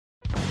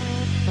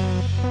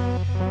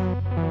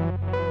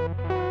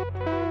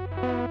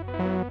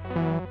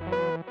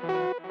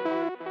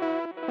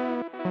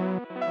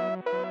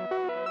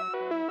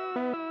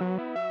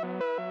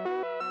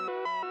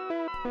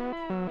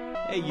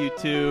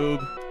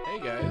YouTube. Hey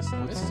guys, I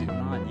missed you.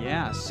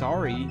 Yeah,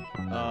 sorry.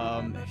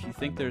 If you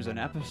think there's an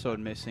episode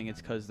missing,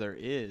 it's because there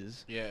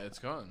is. Yeah, it's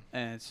gone.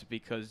 And it's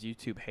because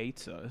YouTube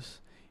hates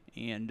us.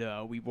 And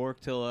we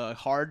worked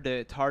hard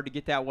to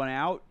get that one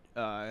out.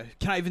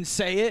 Can I even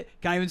say it?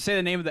 Can I even say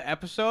the name of the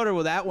episode, or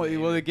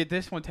will it get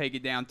this one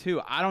taken down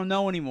too? I don't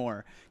know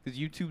anymore because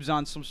YouTube's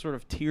on some sort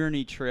of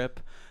tyranny trip.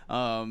 They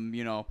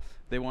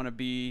want to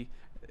be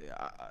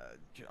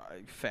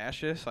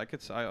fascist.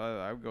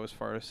 I would go as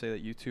far as say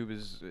that YouTube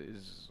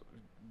is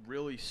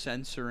really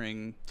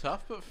censoring.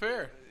 Tough but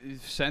fair.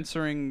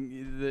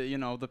 Censoring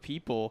the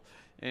people.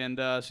 And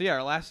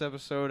our last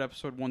episode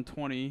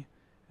 120.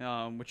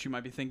 Which you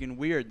might be thinking,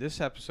 weird, this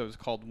episode is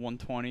called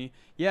 120.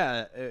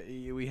 Yeah,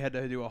 we had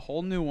to do a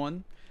whole new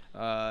one.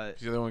 The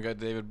other one got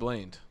David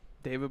blamed.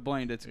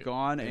 It's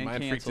gone and canceled.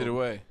 Mine freaked it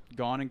away.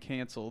 Gone and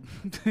canceled.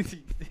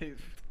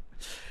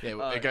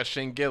 Yeah, it got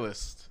Shane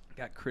Gillis.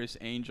 Got Chris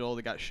Angel.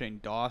 They got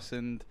Shane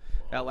Dawson.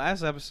 That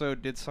last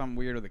episode did something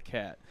weird with a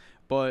cat.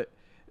 But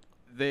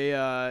they,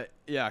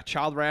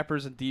 child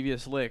rappers and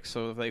Devious Licks.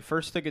 So if they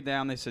first took it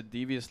down, they said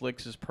Devious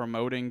Licks is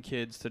promoting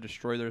kids to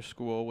destroy their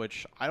school,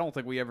 which I don't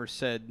think we ever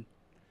said.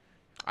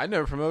 I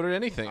never promoted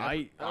anything.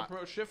 I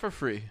promote shit for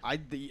free. I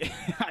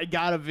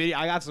got a video.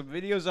 I got some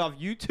videos off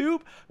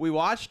YouTube. We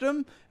watched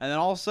them, and then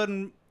all of a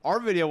sudden, our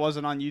video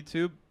wasn't on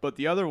YouTube, but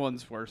the other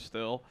ones were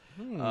still.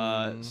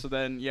 So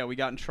then, we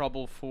got in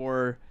trouble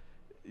for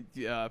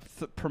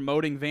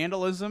promoting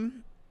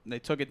vandalism. They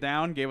took it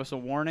down, gave us a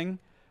warning.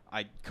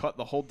 I cut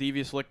the whole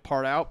Devious Lick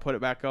part out, put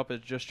it back up as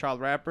just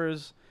child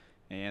rappers,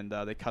 and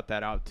they cut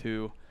that out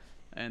too.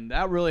 And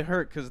that really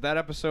hurt because that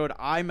episode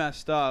I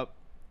messed up,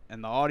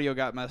 and the audio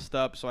got messed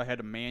up, so I had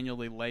to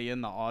manually lay in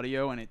the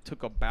audio, and it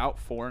took about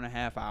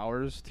 4.5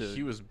 hours to.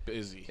 He was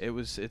busy.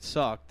 It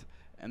sucked,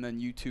 and then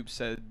YouTube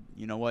said,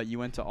 "You know what? You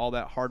went to all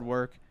that hard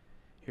work.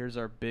 Here's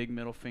our big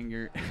middle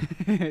finger."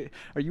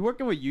 Are you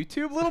working with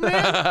YouTube, little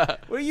man?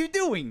 What are you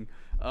doing?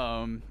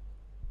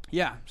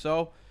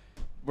 So.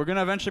 We're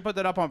gonna eventually put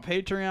that up on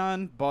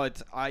Patreon,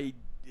 but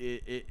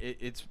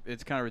it's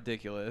kind of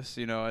ridiculous,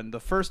 And the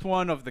first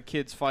one of the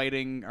kids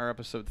fighting, our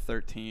episode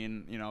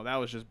 13, that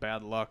was just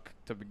bad luck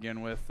to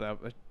begin with.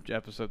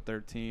 Episode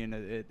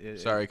 13.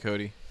 Sorry,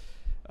 Cody.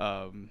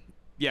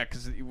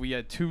 Because we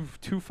had two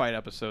fight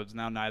episodes.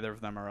 Now neither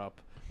of them are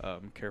up.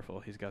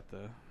 Careful, he's got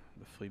the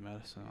flea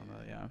medicine on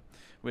that. Yeah.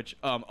 Which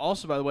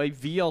also, by the way,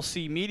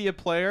 VLC Media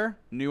Player,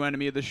 new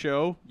enemy of the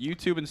show.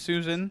 YouTube and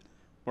Susan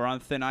were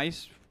on thin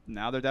ice.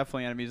 Now they're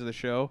definitely enemies of the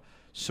show.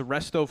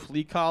 Seresto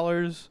Flea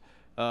Collars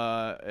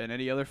and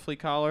any other flea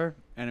collar,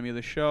 enemy of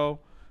the show.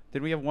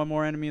 Did we have one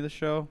more enemy of the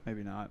show?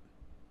 Maybe not.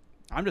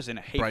 I'm just in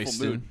a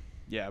hateful mood.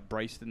 Yeah,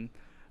 Bryston.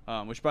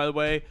 Which, by the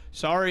way,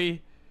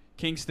 sorry,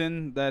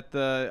 Kingston, that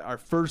our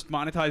first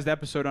monetized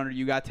episode under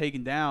you got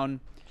taken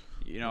down.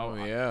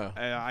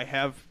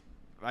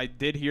 I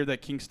did hear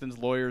that Kingston's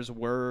lawyers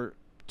were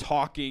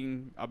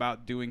talking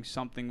about doing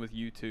something with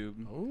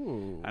YouTube.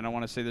 Ooh. I don't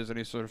want to say there's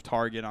any sort of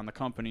target on the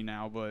company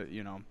now, but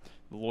the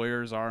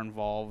lawyers are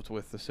involved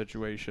with the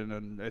situation,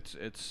 and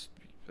it's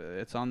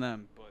on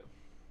them. But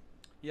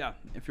yeah,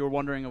 if you're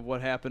wondering of what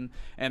happened,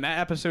 and that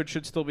episode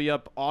should still be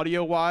up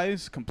audio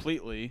wise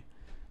completely.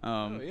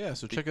 So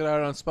check it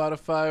out on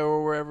Spotify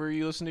or wherever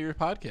you listen to your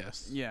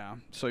podcasts. Yeah,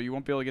 so you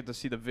won't be able to get to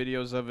see the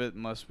videos of it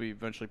unless we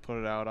eventually put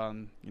it out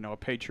on a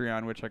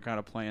Patreon, which I kind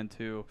of plan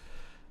to.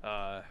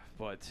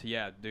 But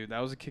yeah, dude, that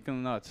was a kick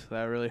in the nuts.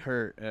 That really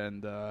hurt.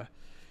 And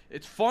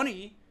it's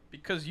funny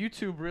because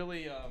YouTube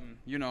really,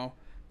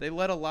 they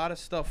let a lot of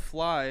stuff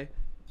fly.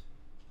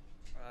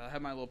 I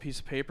have my little piece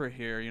of paper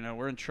here.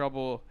 We're in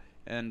trouble.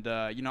 And,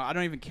 I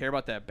don't even care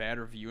about that bad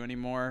review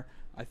anymore.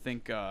 I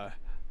think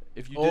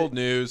if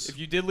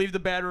you did leave the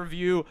bad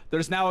review,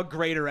 there's now a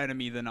greater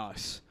enemy than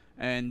us.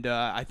 And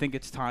I think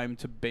it's time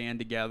to band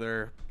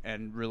together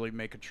and really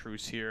make a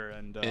truce here.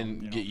 And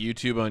get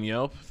YouTube on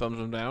Yelp, thumbs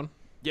them down.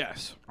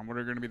 Yes,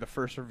 we're going to be the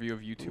first review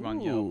of YouTube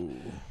on Yelp.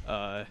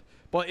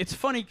 But it's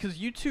funny because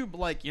YouTube,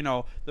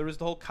 there was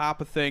the whole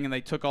COPPA thing and they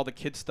took all the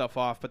kids stuff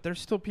off, but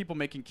there's still people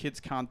making kids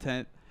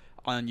content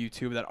on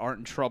YouTube that aren't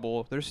in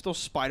trouble. There's still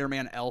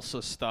Spider-Man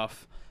Elsa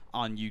stuff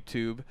on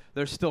YouTube.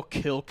 There's still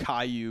Kill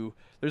Caillou.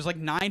 There's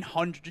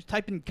 900. Just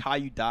type in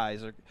Caillou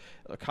dies or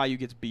Caillou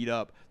gets beat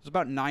up. There's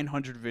about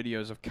 900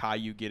 videos of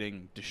Caillou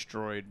getting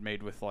destroyed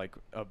made with a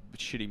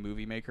shitty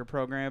movie maker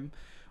program.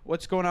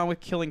 What's going on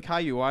with killing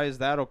Caillou? Why is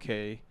that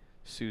okay,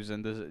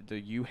 Susan? Do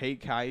you hate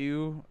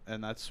Caillou,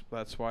 and that's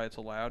why it's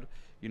allowed?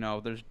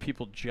 There's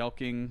people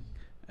jelking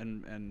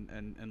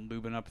and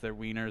lubing up their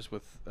wieners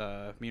with.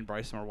 Me and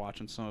Bryson were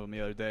watching some of them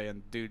the other day,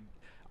 and dude,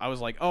 I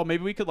was like, oh,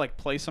 maybe we could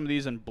play some of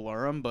these and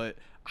blur them, but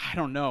I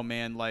don't know,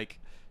 man.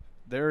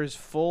 There is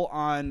full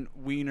on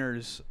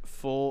wieners,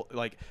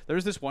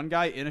 there's this one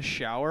guy in a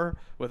shower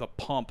with a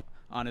pump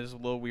on his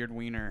little weird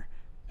wiener,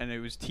 and it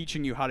was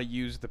teaching you how to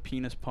use the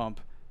penis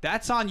pump.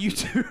 That's on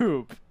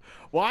YouTube.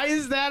 Why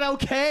is that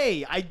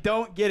okay? I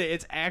don't get it.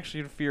 It's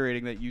actually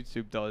infuriating that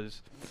YouTube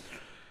does.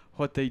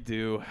 what they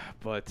do,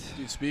 but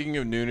Dude, speaking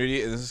of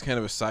nudity, and this is kind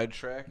of a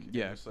sidetrack.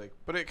 Yeah. It's like,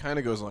 but it kind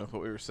of goes along with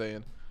what we were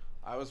saying.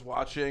 I was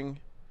watching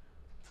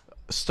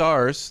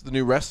Stars, the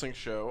new wrestling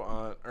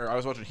show or I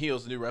was watching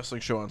Heels, the new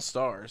wrestling show on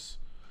Stars,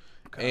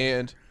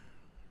 and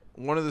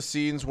one of the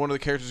scenes, one of the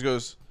characters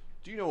goes,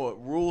 "Do you know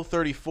what Rule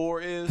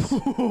 34 is?"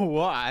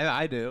 well,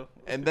 I do.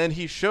 And then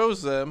he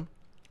shows them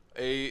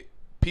a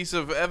piece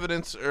of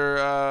evidence or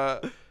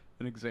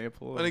An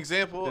example.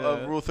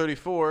 of Rule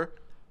 34.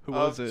 Who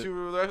was it?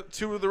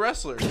 Two of the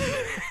wrestlers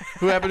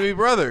who happen to be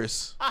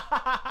brothers.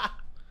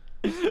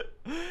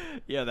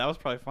 Yeah, that was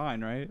probably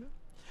fine, right?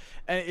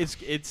 And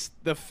it's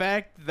the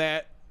fact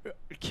that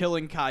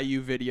Killing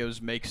Caillou videos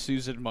make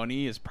Susan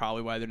money is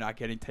probably why they're not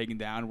getting taken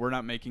down. We're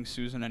not making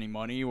Susan any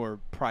money. We're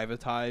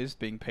privatized,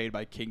 being paid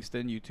by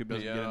Kingston. YouTube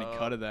doesn't get any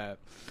cut of that.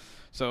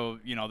 So,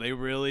 they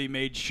really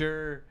made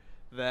sure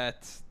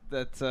that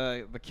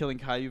the Killing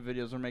Caillou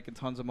videos are making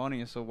tons of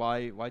money. So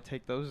why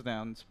take those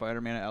down?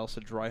 Spider-Man and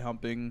Elsa dry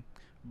humping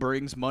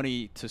brings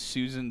money to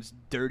Susan's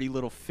dirty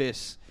little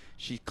fists.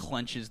 She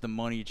clenches the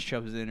money,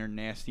 shoves it in her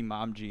nasty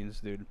mom jeans,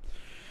 dude.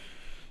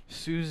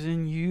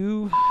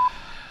 Susan,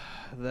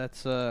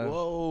 that's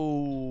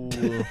Whoa.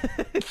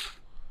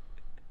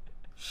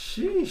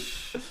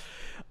 Sheesh.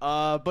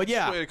 But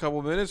yeah. Just wait a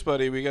couple minutes,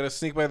 buddy. We got to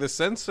sneak by the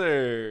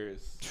sensors.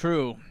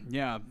 True.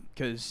 Yeah,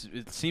 because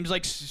it seems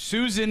like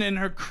Susan and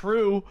her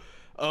crew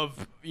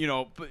of,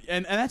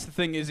 and that's the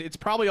thing is it's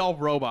probably all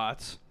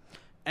robots.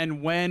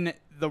 And when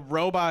the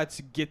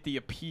robots get the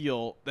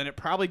appeal, then it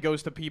probably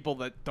goes to people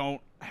that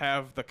don't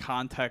have the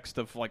context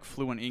of like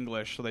fluent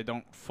English, so they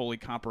don't fully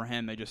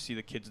comprehend. They just see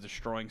the kids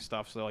destroying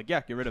stuff, so they're like,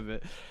 yeah, get rid of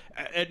it.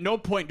 At no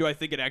point do I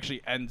think it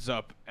actually ends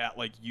up at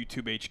like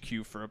YouTube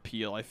HQ for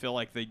appeal. I feel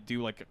like they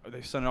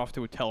send it off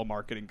to a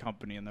telemarketing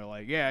company, and they're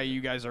like, yeah,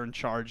 you guys are in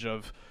charge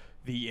of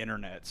the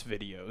internet's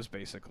videos,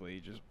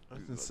 basically.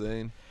 That's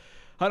insane.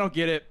 I don't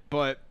get it,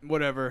 but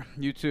whatever.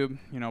 YouTube,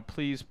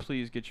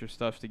 please get your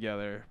stuff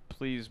together.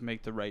 Please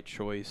make the right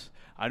choice.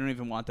 I don't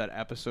even want that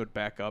episode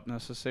back up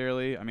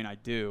necessarily. I mean, I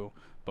do,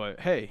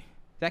 but hey,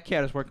 that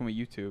cat is working with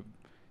YouTube.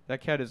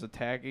 That cat is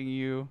attacking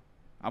you.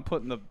 I'm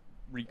putting the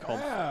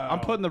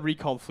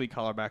recalled flea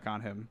collar back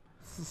on him.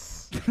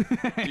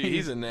 Dude,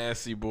 he's a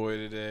nasty boy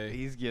today.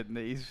 He's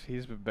been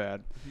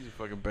bad. He's a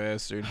fucking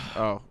bastard.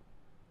 Oh,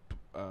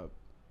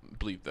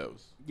 bleep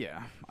those.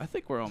 Yeah, I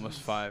think we're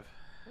almost 5.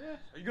 Yeah.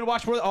 Are you gonna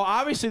watch more? Oh,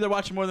 obviously they're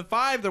watching more than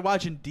 5. They're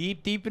watching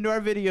deep into our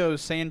videos,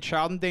 saying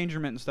child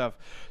endangerment and stuff.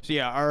 So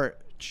yeah, our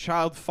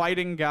child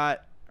fighting it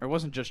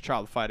wasn't just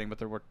child fighting, but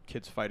there were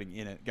kids fighting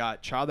in it.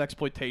 Got child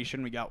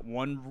exploitation. We got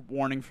 1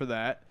 warning for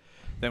that.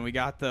 Then we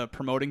got the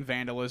promoting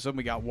vandalism.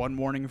 We got 1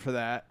 warning for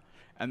that.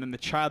 And then the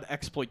child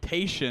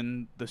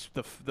exploitation,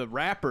 the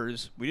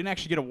rappers, we didn't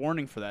actually get a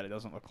warning for that. It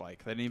doesn't look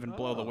like they didn't even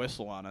blow the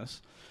whistle on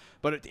us.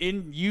 But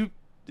in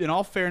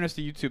all fairness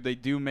to YouTube, they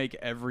do make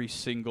every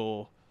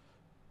single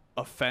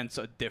offense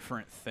a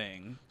different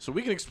thing. So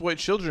we can exploit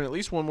children at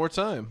least one more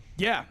time.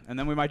 Yeah, and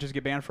then we might just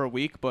get banned for a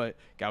week, but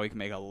God, we can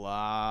make a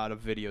lot of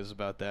videos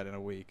about that in a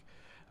week.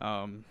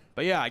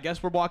 But yeah, I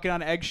guess we're walking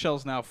on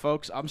eggshells now,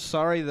 folks. I'm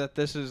sorry that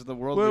this is the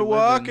world we're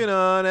walking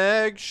on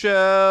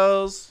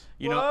eggshells.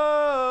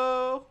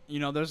 Whoa.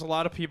 There's a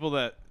lot of people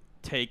that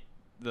take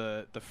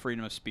the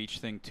freedom of speech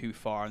thing too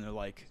far, and they're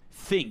like,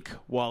 think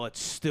while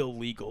it's still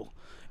legal.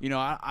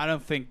 I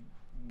don't think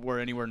we're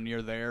anywhere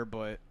near there,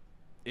 but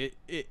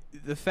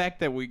the fact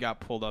that we got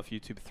pulled off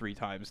YouTube 3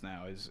 times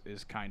now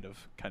is kind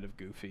of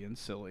goofy and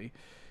silly.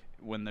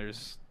 When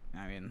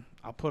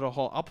I'll put a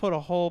whole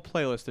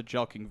playlist of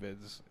jelking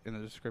vids in the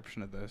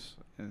description of this,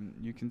 and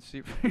you can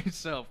see for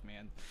yourself,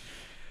 man.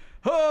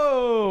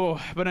 Oh,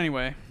 but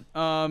anyway,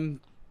 we're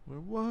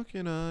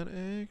walking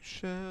on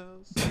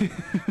eggshells.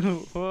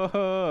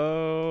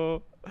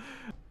 Whoa.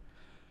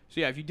 So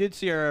yeah, if you did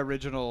see our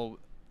original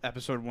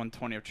episode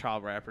 120 of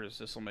Child Rappers,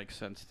 this will make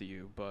sense to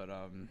you. But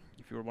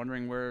if you were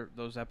wondering where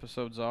those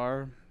episodes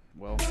are,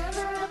 well, now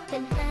they're up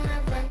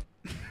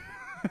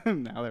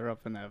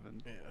in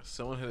heaven. Yeah,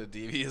 someone had a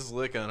devious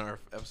lick on our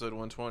episode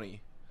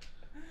 120.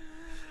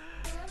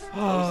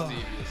 Oh. Those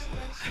devious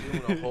licks. We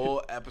went a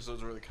whole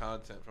episode's worth of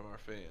content from our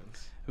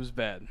fans. It was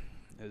bad.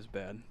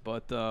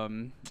 But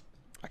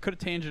I could have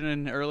tangented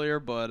in earlier,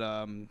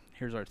 but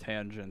here's our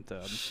tangent.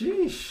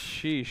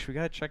 Sheesh. We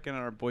gotta check in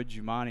on our boy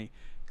Jumani,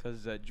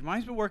 because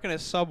Jumani's been working at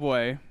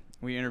Subway.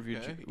 We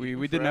interviewed.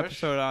 We did an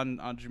episode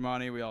on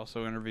Jumani. We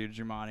also interviewed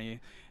Jumani,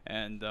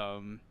 and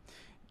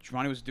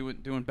Jumani was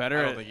doing better.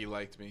 I don't think he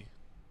liked me.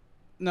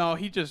 No,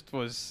 he just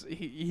was.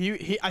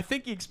 He I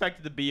think he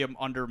expected to be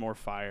under more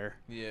fire.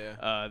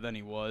 Yeah. Than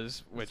he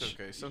was. Which it's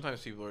okay.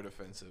 Sometimes people are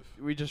defensive.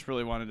 We just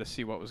really wanted to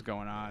see what was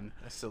going on.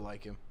 I still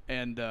like him.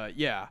 And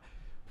yeah,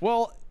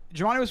 well,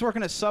 Giovanni was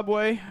working at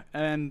Subway,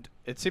 and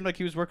it seemed like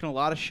he was working a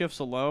lot of shifts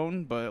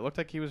alone, but it looked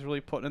like he was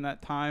really putting in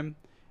that time.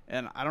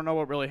 And I don't know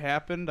what really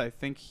happened. I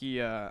think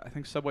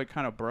Subway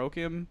kind of broke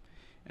him,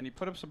 and he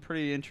put up some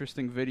pretty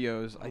interesting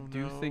videos. Oh,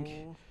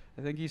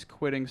 I think he's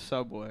quitting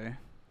Subway.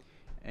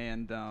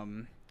 And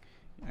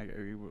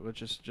let's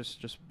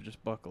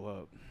just buckle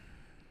up.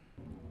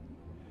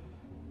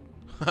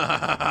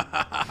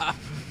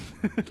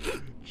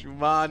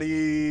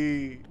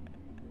 Jumanji.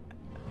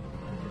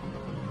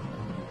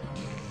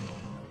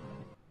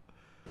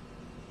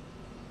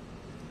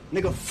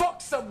 Nigga,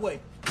 fuck Subway.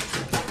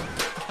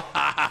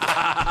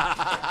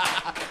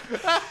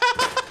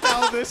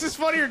 Now, this is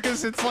funnier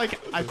because it's like,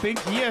 I think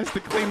he has to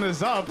clean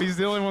this up. He's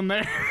the only one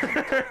there.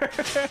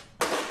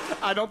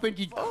 I don't think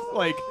he,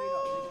 like...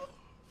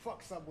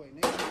 Fuck Subway,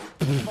 nigga.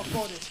 Fuck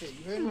all this shit,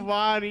 you hear me?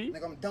 Body.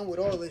 Nigga, I'm done with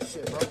all this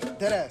shit, bro.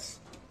 Deadass.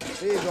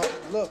 There you go.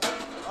 Look.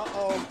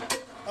 Uh-oh.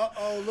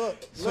 Uh-oh, look.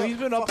 So he's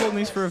been uploading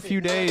these for a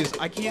few days.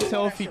 I can't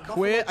tell if he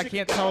quit. I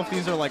can't tell if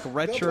these are like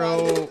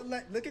retro,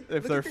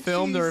 if they're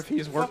filmed, or if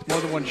he's worked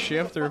more than one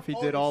shift, or if he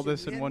did all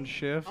this in one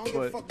shift.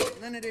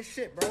 But none of this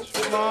shit, bro.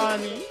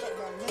 money.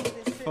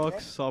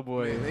 Fuck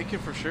Subway. They can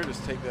for sure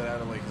just take that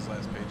out of like his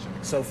last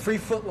paycheck. So free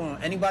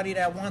footlong. Anybody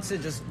that wants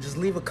it, just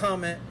leave a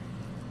comment.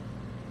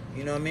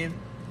 You know what I mean?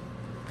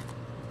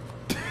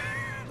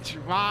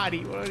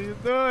 Body, what are you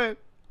doing?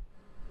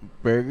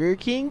 Burger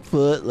King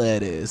foot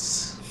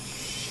lettuce.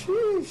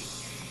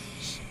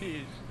 Sheesh,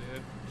 dude.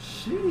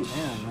 Sheesh.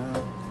 Yeah,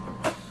 man.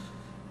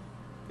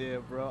 Yeah,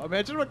 bro.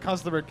 Imagine when a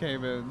customer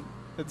came in.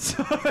 It's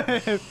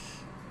because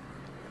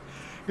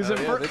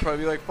They'd probably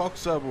be like, "Fuck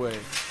Subway."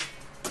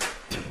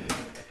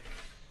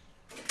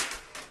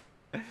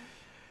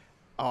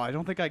 Oh, I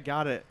don't think I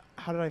got it.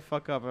 How did I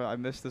fuck up? I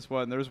missed this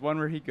one. There's one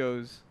where he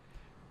goes,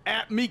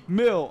 "At Meek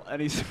Mill,"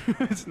 and he's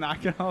it's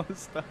knocking all this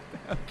stuff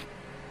down.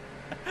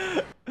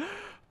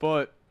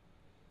 But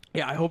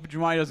yeah, I hope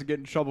Jumanji doesn't get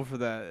in trouble for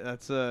that.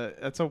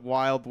 That's a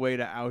wild way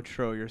to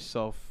outro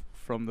yourself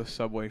from the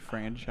Subway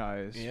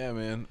franchise. Yeah,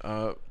 man.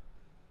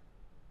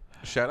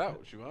 Shout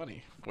out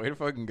Jumanji. Way to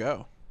fucking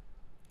go.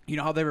 You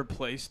know how they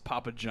replaced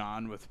Papa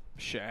John with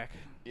Shaq?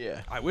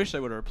 Yeah. I wish they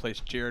would have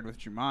replaced Jared with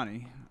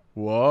Jumanji.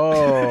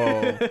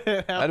 Whoa.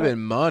 That'd have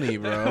been money,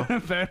 bro.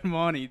 Bad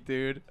money,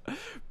 dude.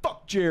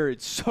 Fuck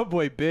Jared,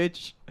 Subway,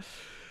 bitch.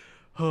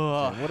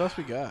 What else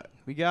we got?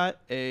 We got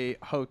a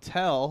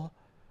hotel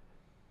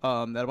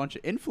that a bunch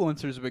of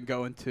influencers have been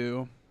going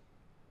to.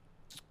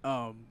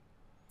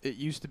 It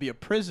used to be a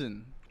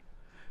prison,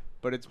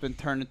 but it's been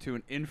turned into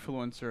an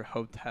influencer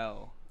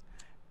hotel.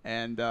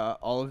 And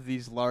all of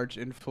these large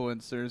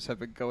influencers have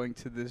been going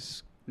to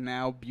this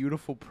now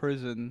beautiful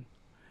prison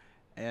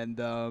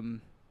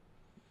and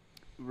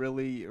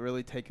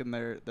really taking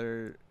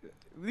their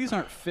these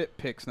aren't fit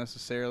pics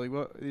necessarily.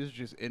 These are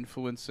just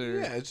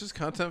influencers. Yeah, it's just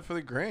content for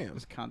the gram.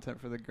 It's content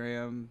for the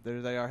gram.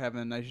 There they are having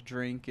a nice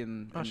drink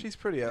and. Oh, she's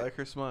pretty. I like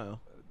her smile.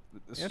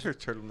 And her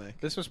turtleneck.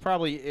 This was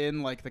probably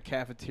in like the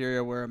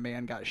cafeteria where a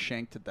man got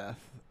shanked to death,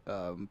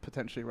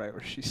 potentially right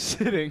where she's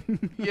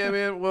sitting. Yeah,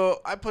 man.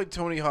 Well, I played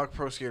Tony Hawk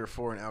Pro Skater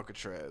 4 in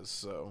Alcatraz,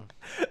 so.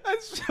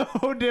 That's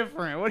so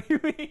different. What do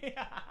you mean?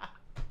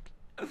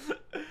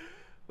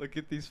 Look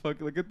at these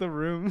fucking. Look at the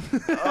room.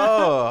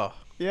 Oh.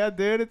 Yeah,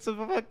 dude, it's a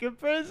fucking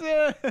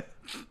prison.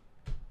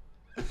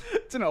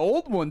 It's an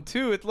old one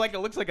too. It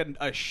looks like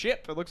a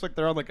ship. It looks like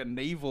they're on like a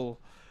naval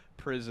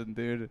prison,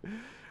 dude.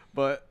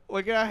 But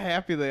look at how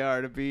happy they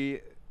are to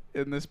be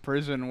in this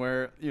prison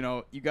where, you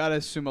know, you gotta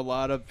assume a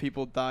lot of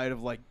people died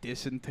of like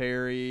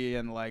dysentery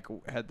and like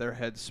had their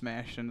heads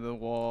smashed into the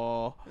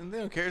wall. And they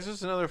don't care. It's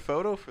just another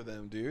photo for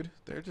them, dude.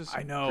 They're just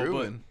I know,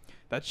 grooving. but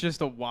that's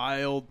just a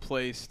wild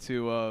place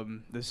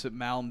to this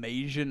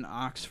Malmasian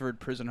Oxford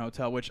prison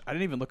hotel, which I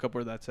didn't even look up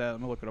where that's at.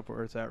 I'm gonna look it up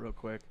where it's at real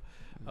quick.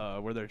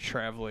 Where they're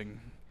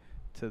traveling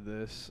to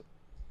this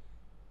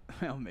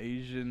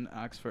Malmasian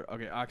Oxford.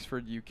 Okay,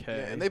 Oxford, UK. Yeah,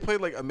 and they played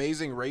like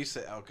Amazing Race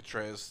at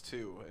Alcatraz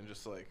too, and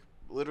just like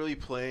literally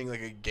playing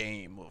like a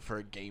game for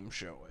a game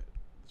show at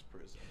this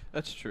prison.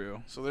 That's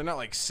true. So they're not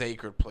like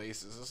sacred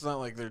places. It's not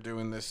like they're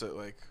doing this at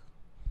like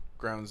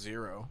Ground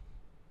Zero.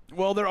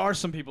 Well, there are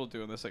some people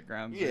doing this at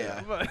Ground Zero.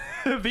 Yeah.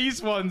 But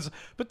these ones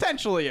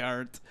potentially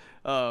aren't.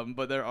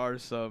 But there are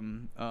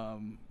some.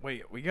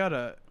 Wait, we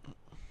gotta.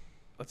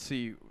 Let's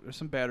see. There's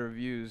some bad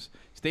reviews.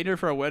 Stayed here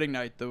for a wedding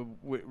night. The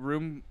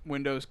room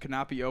windows could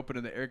not be open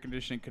and the air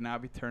conditioning could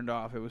not be turned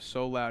off. It was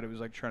so loud. It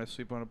was like trying to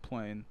sleep on a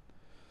plane.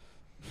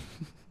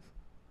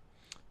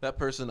 That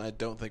person I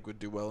don't think would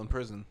do well in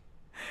prison.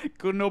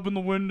 Couldn't open the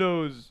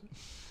windows.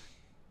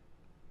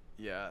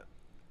 Yeah.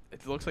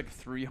 It looks like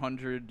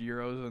 300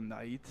 euros a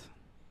night.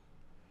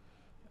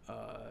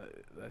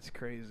 That's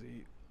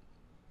crazy.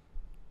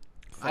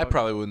 I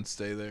probably wouldn't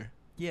stay there.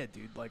 Yeah,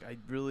 dude. Like, I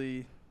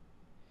really...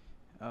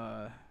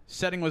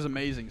 setting was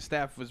amazing.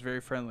 Staff was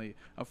very friendly.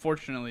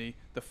 Unfortunately,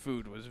 the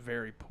food was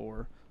very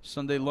poor.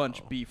 Sunday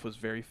lunch beef was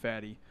very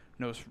fatty.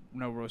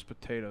 No roast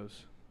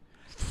potatoes.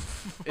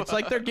 It's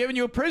like they're giving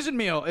you a prison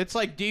meal. It's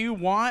like, do you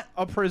want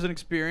a prison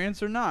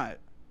experience or not?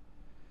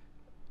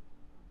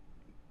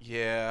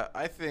 Yeah,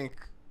 I think...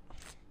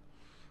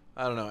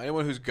 I don't know.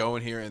 Anyone who's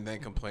going here and then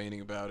complaining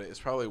about it is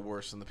probably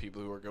worse than the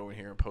people who are going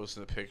here and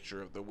posting a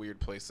picture of the weird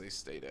place they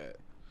stayed at.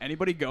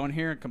 Anybody going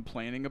here and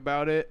complaining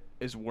about it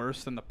is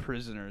worse than the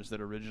prisoners that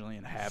originally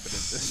inhabited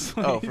this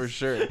place. Oh, for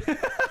sure.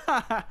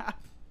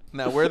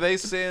 Now, where they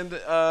stand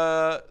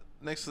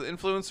next to the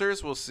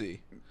influencers, we'll see.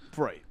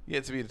 Right.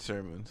 Yet to be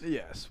determined.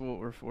 Yes, well,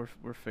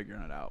 we're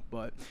figuring it out.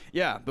 But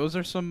yeah, those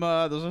are some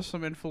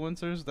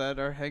influencers that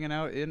are hanging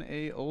out in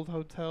a old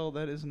hotel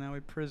that is now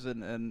a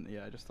prison, and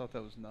yeah, I just thought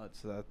that was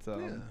nuts. That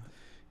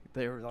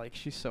they were like,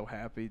 she's so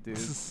happy, dude.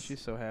 She's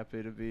so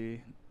happy to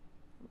be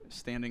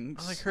standing.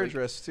 I like her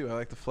dress too. I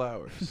like the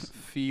flowers.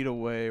 Feet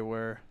away,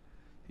 where,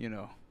 you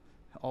know,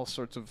 all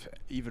sorts of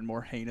even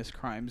more heinous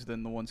crimes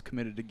than the ones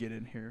committed to get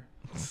in here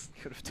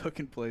could have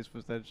taken place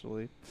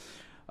potentially.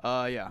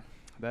 Yeah.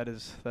 That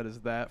is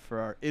that for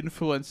our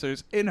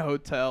influencers in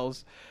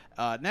hotels.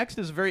 Next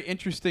is a very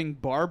interesting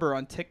barber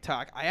on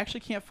TikTok. I actually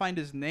can't find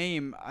his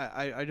name.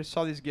 I just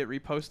saw these get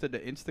reposted to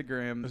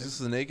Instagram. Is this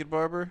the naked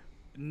barber?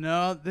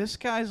 No, this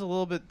guy's a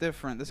little bit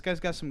different. This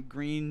guy's got some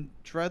green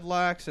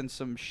dreadlocks and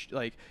some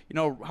like, you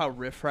know how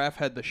Riff Raff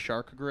had the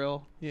shark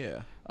grill?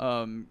 Yeah.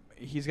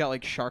 He's got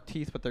like shark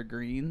teeth, but they're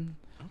green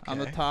on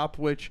the top,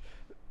 which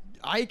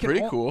I can.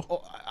 Pretty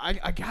cool.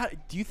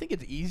 Do you think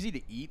it's easy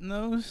to eat in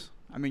those?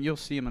 I mean, you'll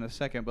see him in a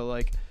second, but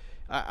like,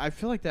 I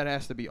feel like that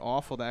has to be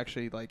awful to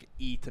actually like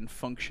eat and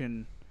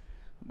function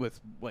with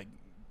like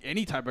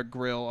any type of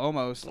grill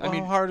almost. Well, I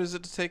mean, how hard is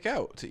it to take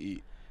out to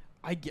eat?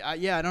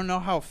 Yeah, I don't know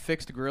how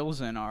fixed grills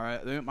in are.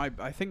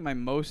 I think my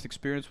most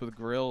experience with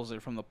grills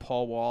are from the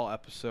Paul Wall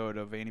episode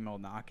of Annie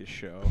Melnaka's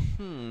show.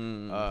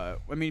 I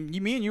mean,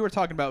 me and you were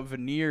talking about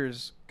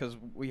veneers because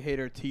we hate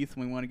our teeth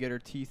and we want to get our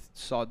teeth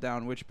sawed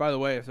down. Which, by the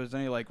way, if there's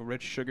any like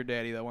rich sugar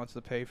daddy that wants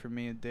to pay for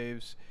me and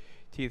Dave's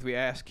teeth, we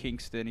asked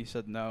Kingston, he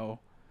said no,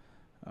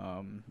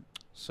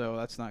 so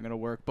that's not gonna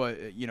work.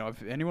 But you know,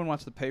 if anyone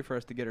wants to pay for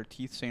us to get our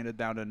teeth sanded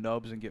down to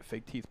nubs and get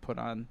fake teeth put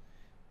on,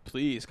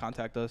 please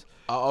contact us.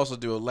 I'll also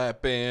do a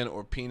lap band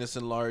or penis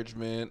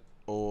enlargement,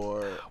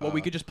 or well,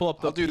 we could just pull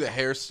up I'll do the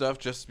hair stuff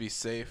just to be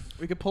safe.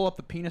 We could pull up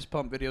the penis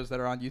pump videos that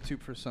are on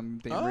YouTube for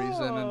some damn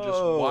reason and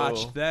just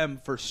watch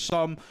them for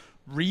some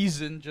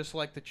reason, just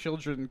like the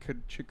children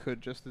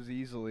could just as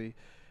easily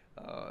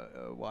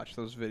watch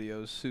those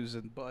videos,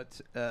 Susan. But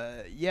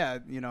yeah,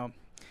 you know,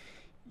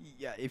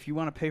 yeah, if you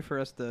want to pay for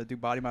us to do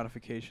body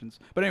modifications.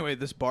 But anyway,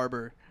 this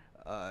barber,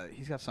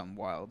 he's got something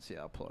wild. So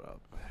yeah, I'll pull it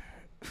up.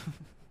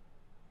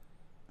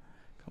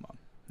 Come on.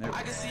 There we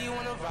go.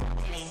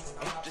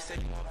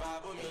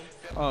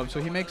 Oh,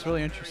 so he makes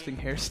really interesting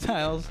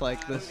hairstyles,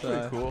 like this.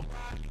 Cool.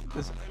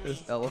 This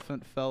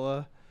elephant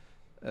fella,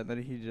 and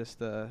then he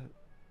just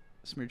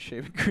smeared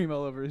shaving cream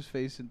all over his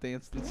face and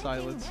danced in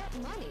silence.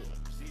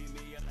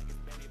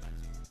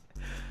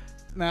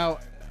 Now,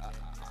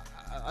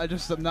 I'm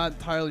not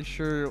entirely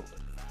sure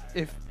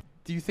if.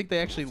 Do you think they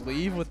actually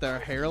leave with their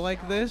hair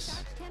like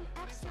this,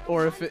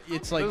 or if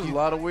it's like? There's a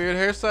lot of weird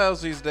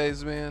hairstyles these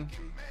days, man.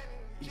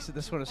 He said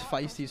this one is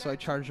feisty, so I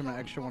charged him an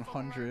extra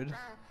 100.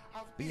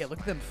 But yeah, look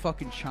at them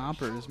fucking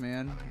chompers,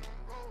 man.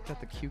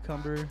 Got the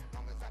cucumber.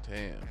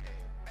 Damn.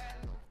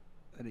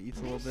 And it eats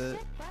a little bit.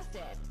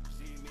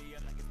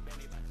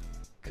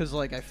 Cause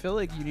like I feel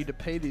like you need to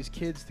pay these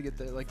kids to get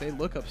the like they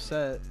look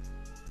upset.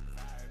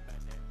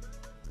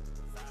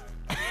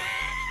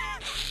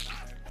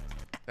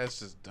 That's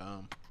just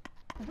dumb.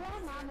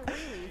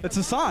 It's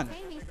Hassan.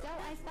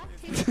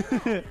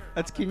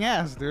 That's King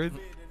Ass, dude.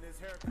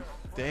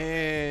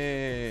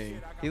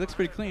 Dang. He looks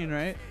pretty clean,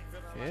 right?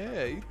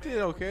 Yeah, he did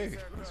okay.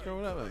 He's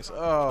growing up nice.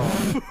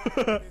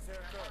 Oh.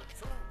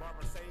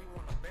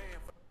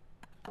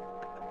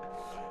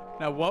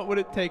 Now, what would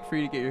it take for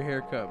you to get your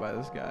hair cut by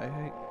this guy?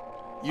 Hey,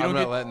 I'm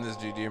not letting this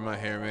dude do my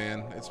hair,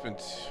 man. It's been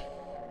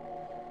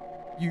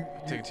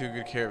taking too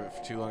good care of it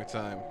for too long a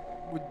time.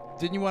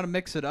 Didn't you want to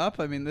mix it up?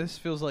 I mean, this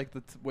feels like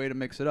the way to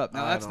mix it up.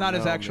 Now, that's not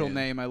his actual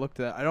name. I looked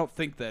at. I don't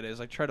think that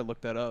is. I tried to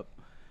look that up.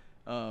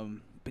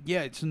 But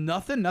yeah, it's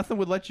nothing. Nothing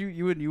would let you.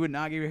 You would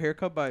not get your hair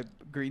cut by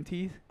Green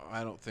Teeth.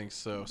 I don't think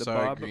so. The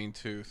Sorry, Bob? Green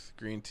Teeth.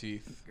 Green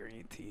Teeth.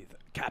 Green Teeth.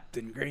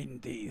 Captain Green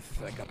Teeth,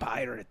 like a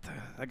pirate.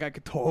 That guy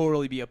could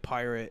totally be a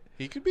pirate.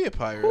 He could be a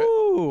pirate.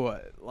 Ooh,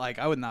 like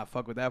I would not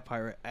fuck with that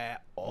pirate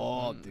at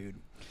all, dude.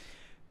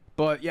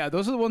 But yeah,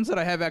 those are the ones that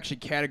I have actually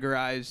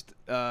categorized.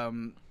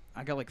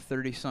 I got like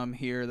 30 some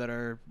here that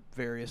are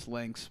various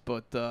lengths,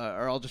 but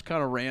are all just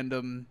kind of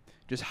random,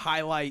 just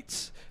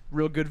highlights,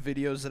 real good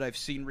videos that I've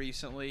seen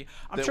recently.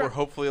 That we're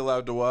hopefully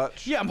allowed to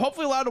watch. Yeah, I'm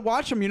hopefully allowed to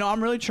watch them. You know,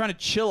 I'm really trying to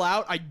chill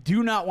out. I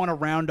do not want to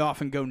round off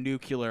and go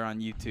nuclear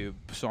on YouTube,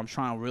 so I'm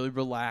trying to really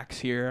relax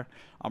here.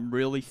 I'm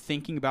really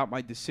thinking about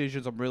my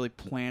decisions. I'm really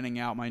planning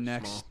out my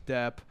next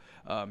step.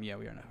 Yeah,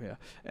 we are now. Yeah,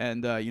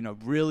 and you know,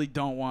 really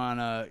don't want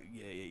to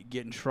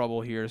get in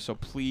trouble here. So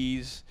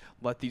please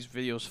let these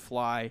videos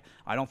fly.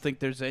 I don't think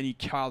there's any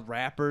child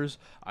rappers.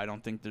 I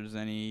don't think there's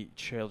any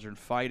children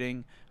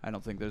fighting. I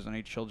don't think there's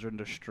any children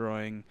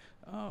destroying.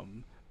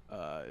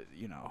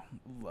 You know,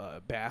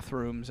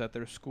 bathrooms at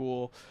their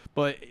school.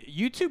 But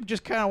YouTube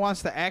just kind of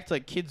wants to act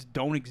like kids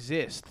don't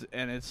exist,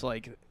 and it's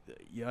like,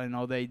 yeah,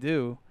 know they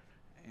do.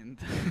 And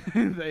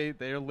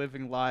they're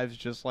living lives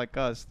just like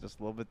us, just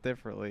a little bit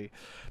differently.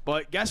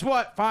 But guess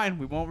what? Fine,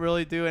 we won't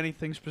really do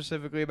anything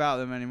specifically about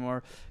them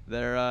anymore.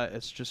 They're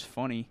it's just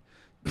funny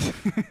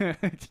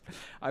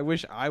I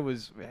wish I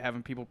was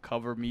having people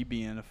cover me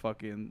being a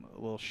fucking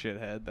little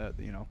shithead. That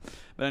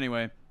But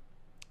anyway,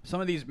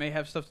 some of these may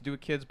have stuff to do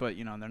with kids, but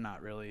they're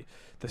not really.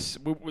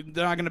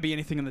 They're not going to be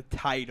anything in the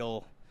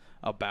title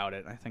about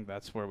it. I think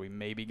that's where we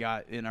maybe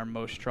got in our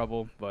most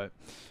trouble. But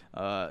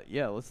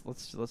yeah, let's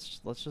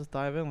just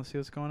dive in. Let's see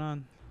what's going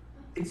on.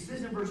 It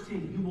says in verse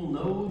 10, you will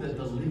know that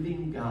the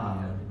living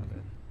God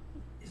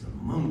is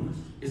among us.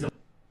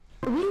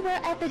 We were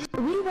at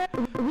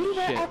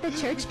the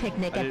church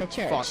picnic at the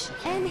church,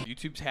 and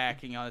YouTube's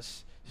hacking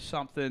us.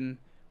 Something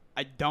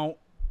I don't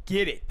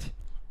get it.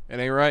 It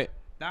ain't right.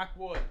 Knock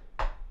wood.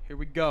 Here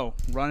we go.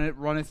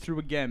 Run it through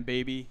again,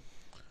 baby.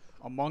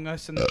 Among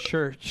Us in the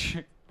church.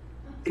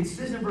 It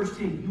says in verse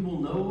 10, you will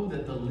know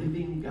that the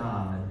living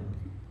God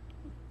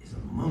is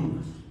among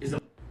us.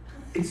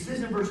 It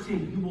says in verse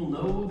 10, you will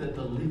know that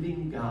the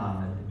living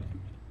God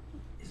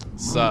is among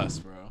us. Sus,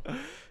 bro.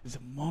 Is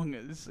among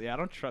us. Yeah, I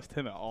don't trust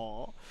him at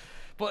all.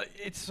 But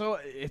it's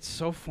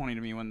so funny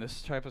to me when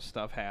this type of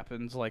stuff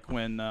happens. Like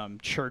when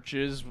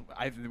churches,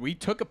 we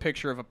took a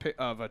picture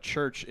of a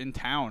church in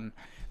town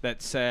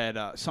that said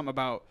something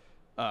about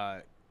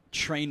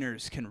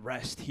trainers can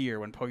rest here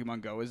when Pokemon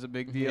Go is a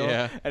big deal.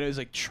 Yeah. And it was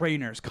like,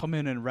 trainers come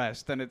in and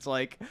rest. And it's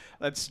like,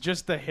 that's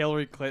just the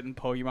Hillary Clinton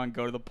Pokemon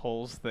Go to the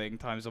polls thing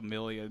times a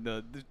million.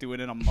 The doing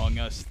an Among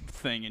Us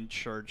thing in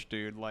church,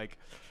 dude. Like,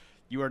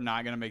 you are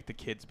not going to make the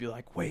kids be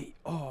like, wait,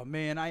 oh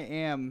man,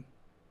 I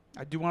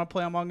do want to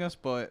play Among Us,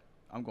 but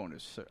I'm going to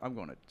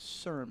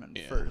sermon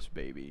first,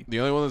 baby. The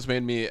only one that's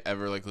made me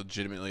ever like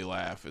legitimately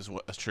laugh is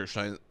a church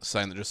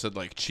sign that just said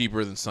like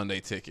cheaper than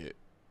Sunday ticket.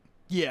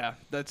 Yeah,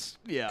 that's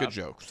good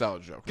joke,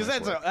 solid joke.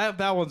 Because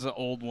that one's an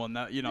old one.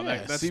 That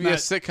that's CBS not,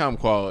 sitcom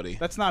quality.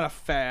 That's not a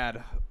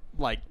fad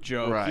like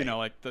joke, right.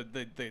 Like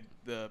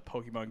the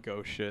Pokemon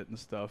Go shit and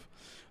stuff.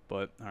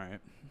 But all right.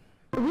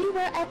 We were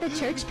at the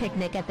church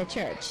picnic at the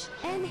church,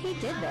 and he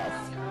did this.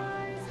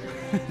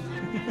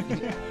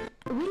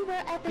 We were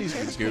at the He's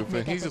church just picnic goofing.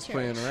 at He's the just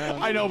playing church.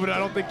 around. I know, but I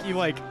don't think he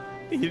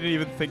didn't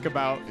even think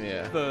about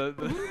the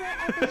We were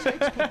at the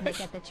church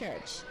picnic at the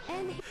church,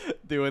 and he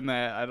doing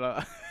that. I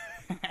don't.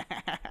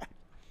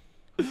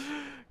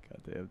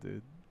 Goddamn,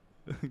 dude.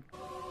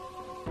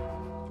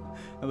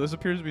 Now this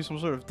appears to be some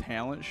sort of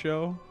talent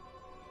show.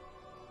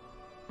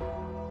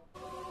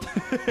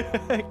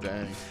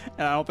 Dang.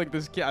 And I don't think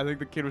this kid. I think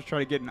the kid was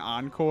trying to get an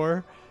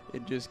encore.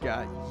 It just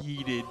got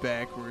yeeted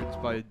backwards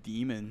by a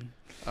demon.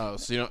 Oh,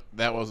 so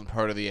that wasn't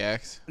part of the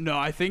act? No,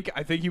 I think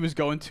he was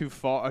going too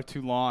far or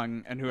too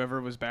long, and whoever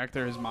was back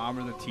there, his mom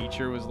or the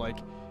teacher, was like,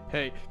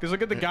 "Hey," because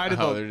look at the guy to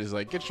they're just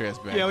like, get your ass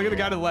back. Yeah, look at the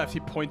here. guy to the left. He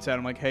points at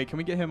him like, "Hey, can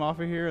we get him off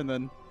of here?" And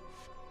then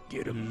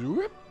get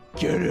him.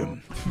 Get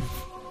him.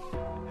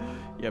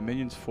 Yeah,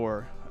 Minions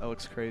 4. That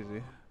looks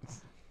crazy.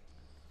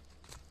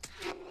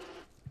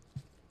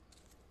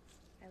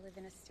 I live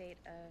in a state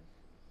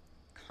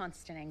of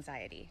constant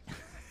anxiety.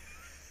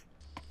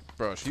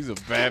 Bro, she's a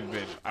bad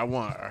bitch. I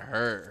want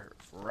her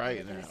right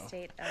I live in a now.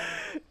 state of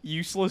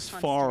Useless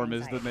constant Farm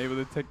is anxiety. the name of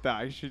the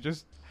TikTok. She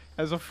just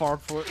has a farm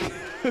full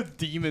of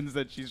demons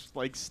that she's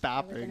like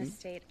I live in a stopping.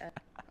 state of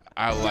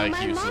I like my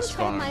mom Useless told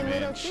Farm, my little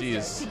man. She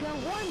is sister to go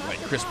warm up like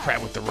the Chris car,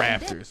 Pratt with the and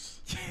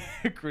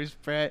Raptors. Chris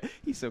Pratt,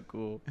 he's so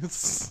cool.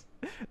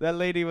 That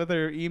lady with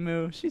her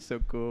emu, she's so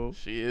cool.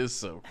 She is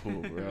so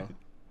cool, bro.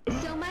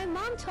 So my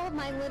mom told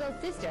my little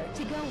sister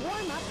to go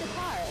warm up the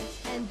car,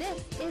 and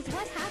this is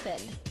what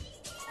happened.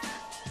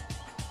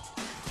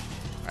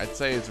 I'd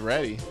say it's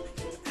ready.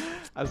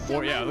 I was So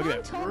born, my yeah, look mom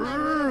at that. told my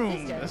little Vroom.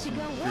 sister That's to some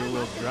go warm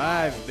rear-wheel up the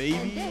drive, car, baby.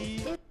 and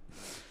this is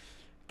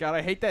God,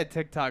 I hate that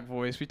TikTok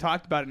voice. We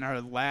talked about it in our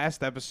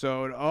last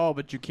episode. Oh,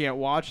 but you can't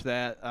watch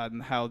that on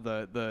how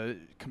the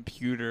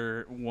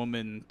computer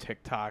woman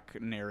TikTok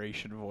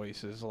narration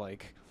voice is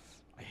like.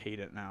 I hate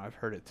it now. I've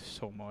heard it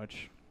so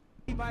much.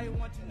 Anybody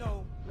want to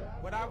know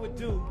what I would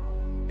do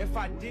if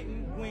I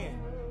didn't win?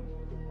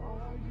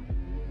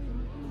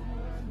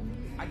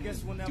 I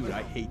guess we'll never Dude, know.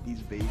 I hate these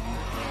babies.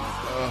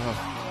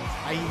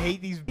 I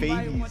hate these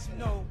Anybody babies. want to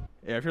know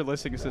Yeah, if you're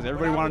listening, it says,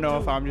 everybody want to know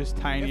if I'm just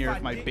tiny or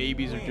if my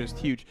babies are just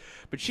huge.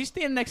 But she's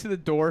standing next to the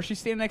door. She's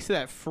standing next to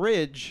that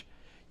fridge.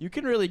 You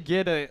can really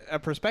get a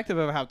perspective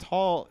of how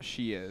tall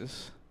she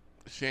is.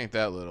 She ain't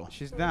that little.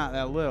 She's not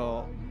that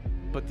little.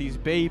 But these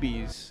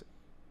babies,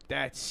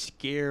 that's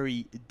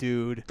scary,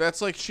 dude.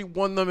 That's like she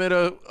won them at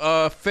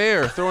a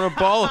fair, throwing a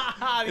ball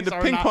into These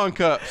are ping not- pong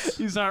cups.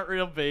 These aren't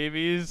real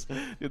babies.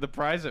 Dude, the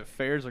prize at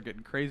fairs are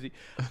getting crazy.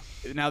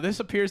 Now, this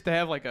appears to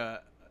have like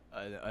a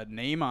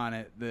name on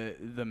it,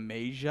 the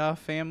Mejia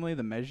family,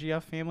 the Mejia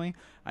family.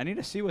 I need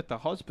to see what the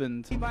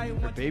husband Anybody or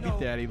want to baby know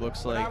daddy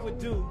looks what like. I would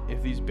do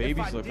If these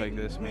babies I look like didn't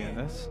this, man,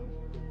 win? that's.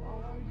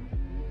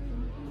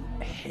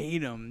 I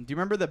hate him. Do you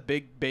remember the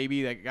big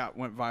baby that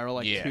went viral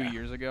like 2 Yeah.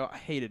 years ago? I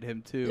hated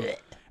him too.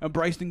 And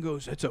Bryson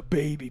goes, "That's a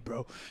baby,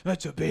 bro.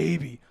 That's a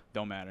baby."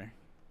 Don't matter.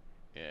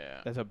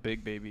 Yeah. That's a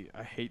big baby.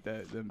 I hate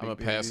that. Them I'm big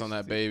gonna pass babies. on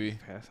that baby.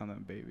 Pass on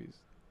them babies.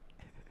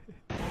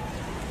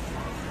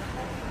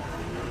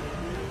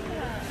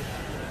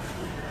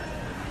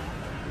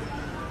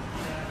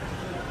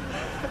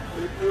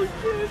 Poor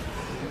kid.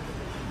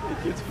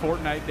 It gets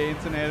Fortnite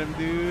dancing at him,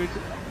 dude.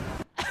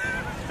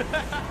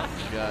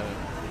 Got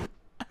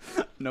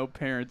it. No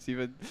parents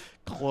even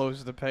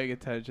close to paying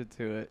attention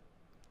to it.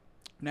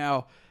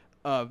 Now,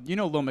 you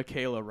know Lil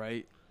Miquela,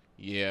 right?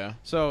 Yeah.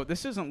 So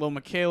this isn't Lil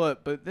Miquela,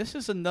 but this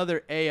is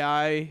another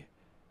AI.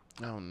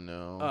 Oh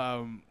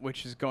no.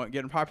 Which is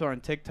getting popular on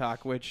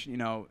TikTok. Which, you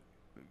know,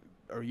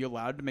 are you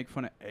allowed to make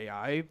fun of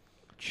AI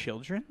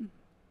children?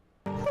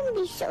 Don't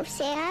be so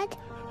sad.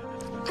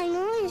 I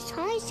know it's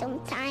hard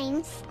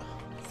sometimes.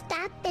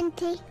 Stop and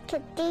take a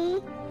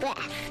deep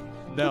breath.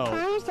 No.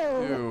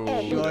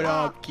 Ew. Shut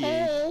up,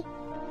 kid.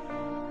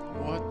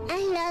 What? I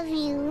love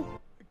you.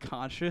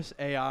 Conscious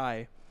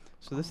AI.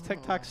 So this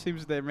TikTok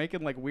seems they're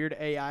making like weird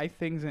AI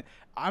things, and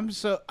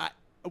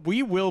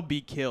we will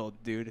be killed,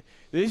 dude.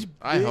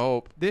 I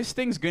hope this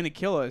thing's gonna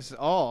kill us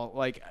all.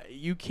 Like,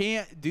 you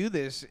can't do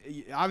this.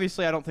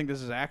 Obviously, I don't think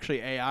this is actually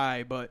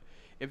AI, but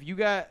if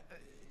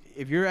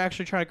you're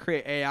actually trying to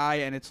create AI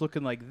and it's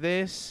looking like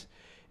this,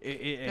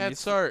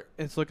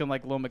 it's looking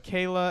like Lil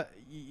Miquela,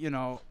 you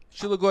know.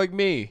 She look like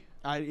me.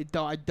 I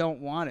don't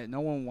want it. No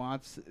one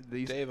wants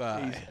these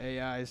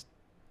AIs.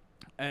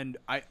 And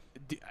I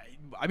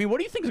mean, what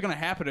do you think is going to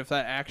happen if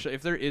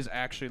there is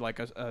actually like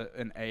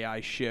an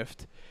AI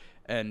shift?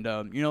 And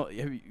you know,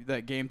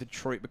 that game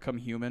Detroit Become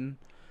Human,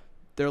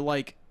 they're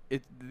like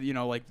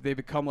they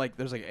become like,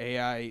 there's like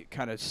AI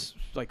kind of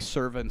like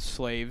servant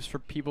slaves for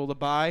people to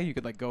buy. You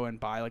could like go and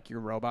buy like your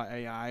robot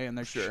AI, and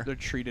they're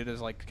treated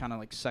as like kind of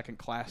like second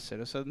class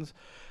citizens.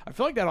 I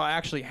feel like that'll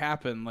actually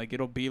happen. Like,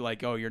 it'll be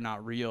like, oh, you're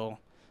not real.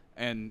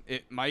 And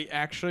it might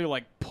actually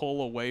like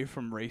pull away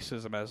from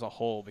racism as a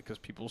whole, because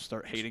people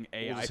start hating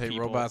AI We'll just people.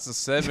 hate robots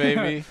instead,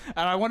 baby.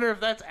 And I wonder if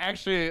that's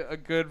actually a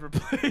good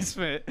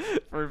replacement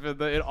for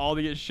it all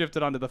to get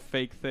shifted onto the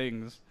fake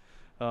things.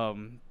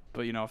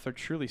 But you know, if they're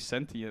truly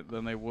sentient,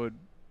 then they would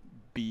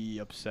be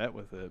upset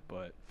with it.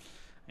 But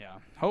yeah,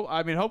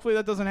 I mean, hopefully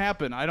that doesn't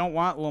happen. I don't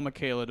want Lil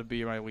Miquela to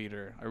be my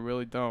leader. I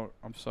really don't.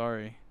 I'm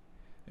sorry.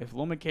 If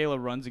Lil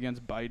Miquela runs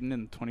against Biden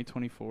in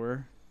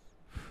 2024.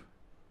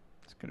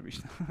 Gonna be,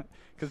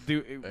 because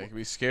it could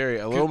be scary.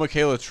 A Lil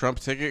Miquela Trump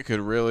ticket could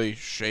really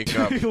shake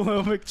up.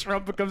 Lil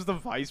Trump becomes the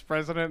vice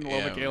president, and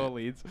Lil Miquela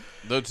leads.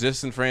 Those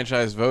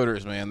disenfranchised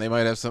voters, man, they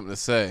might have something to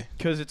say.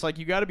 Because it's like,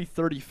 you got to be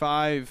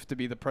 35 to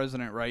be the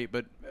president, right?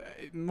 But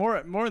more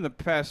in the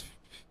past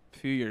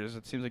few years,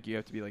 it seems like you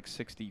have to be like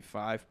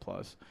 65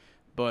 plus.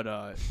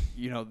 But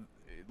you know,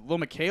 Lil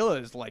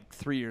Miquela is like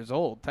 3 years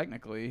old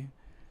technically.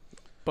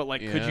 But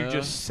like, could you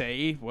just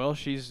say, well,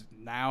 she's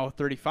now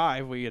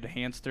 35, we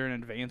enhanced her and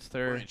advanced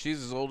her? Right,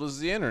 she's as old as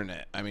the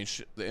internet. I mean,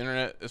 the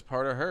internet is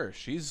part of her.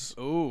 She's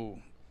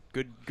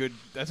good.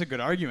 That's a good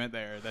argument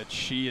there, that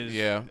she is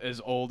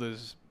as old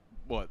as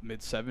what,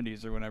 mid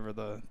 70s or whenever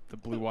the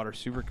Blue Water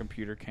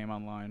supercomputer came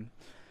online.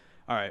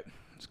 All right,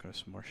 let's go to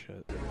some more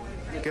shit.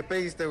 ¿Qué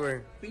pediste, güey?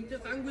 Pinche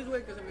sándwich,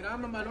 güey, que se miraba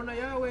mamalón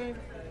allá, güey.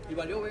 Y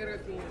valió verga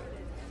aquí.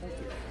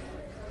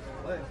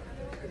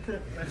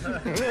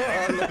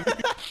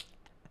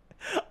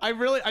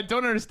 I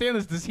don't understand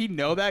this. Does he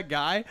know that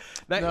guy?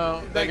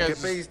 No, that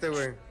guy's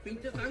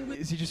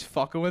is he just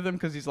fucking with him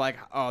because he's like,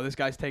 oh, this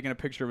guy's taking a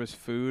picture of his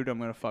food, I'm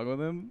gonna fuck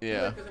with him?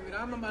 Yeah.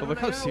 But look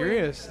how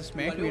serious this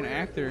man can be, an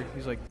actor.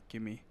 He's like,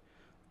 give me.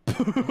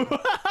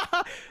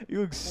 He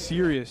looks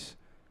serious.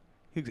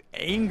 He looks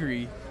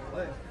angry.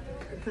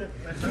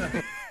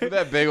 With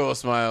that big old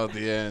smile at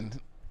the end.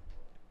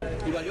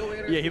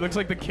 Yeah, he looks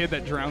like the kid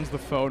that drowns the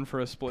phone for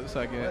a split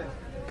second.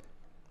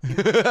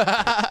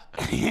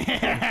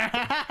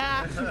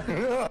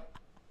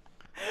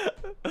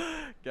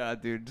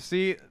 God, dude.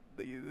 See,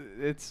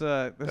 it's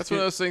that's one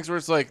of those things where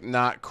it's like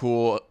not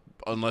cool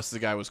unless the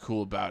guy was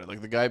cool about it.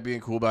 Like, the guy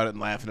being cool about it and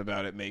laughing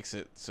about it makes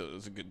it so it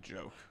was a good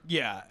joke.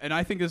 Yeah, and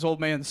I think this old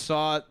man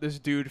saw this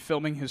dude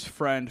filming his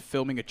friend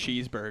filming a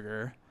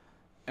cheeseburger,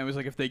 and was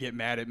like, if they get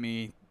mad at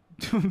me,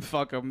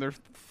 fuck them. They're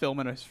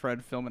filming his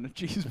friend filming a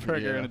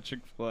cheeseburger in a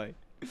Chick-fil-A.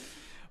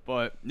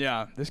 But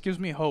yeah, this gives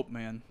me hope,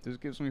 man. This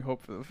gives me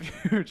hope for the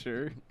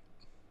future.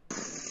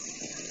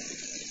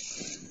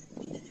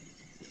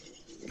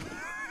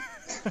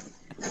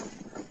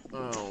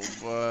 Oh,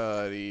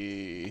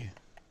 buddy.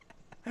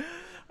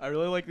 I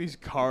really like these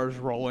cars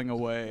rolling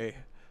away,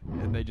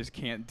 and they just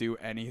can't do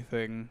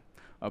anything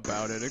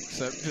about it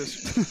except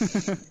just...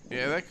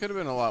 Yeah, that could have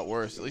been a lot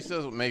worse. At least it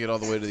doesn't make it all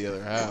the way to the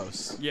other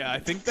house. Yeah, I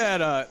think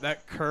that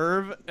that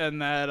curve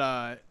and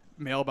that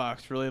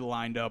mailbox really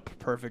lined up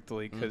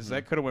perfectly, because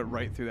that could have went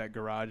right through that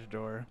garage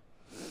door.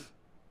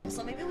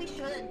 So maybe we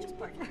shouldn't just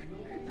park.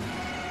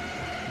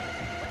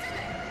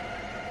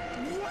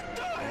 What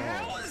the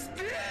hell is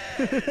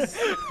this?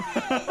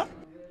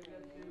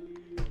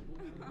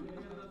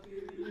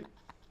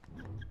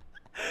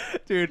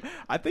 Dude,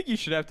 I think you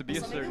should have to be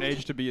a certain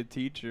age to be a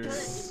teacher.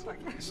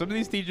 Some of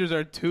these teachers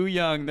are too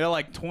young. They're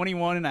like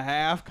 21 and a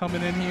half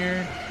coming in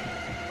here.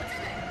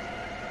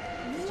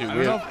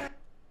 Dude,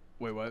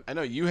 wait, what? I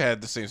know you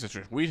had the same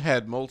situation. We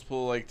had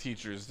multiple like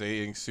teachers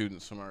dating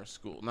students from our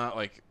school. Not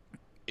like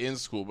in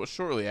school, but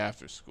shortly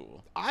after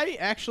school. I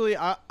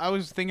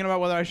was thinking about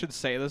whether I should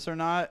say this or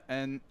not,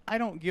 and I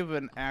don't give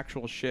an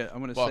actual shit. I'm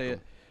gonna say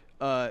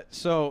it.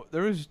 So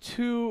there was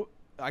two.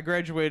 I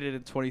graduated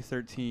in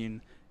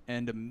 2013,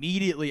 and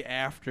immediately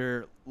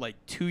after, like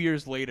 2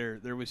 years later,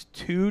 there was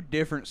two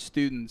different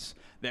students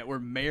that were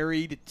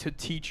married to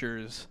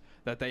teachers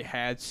that they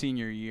had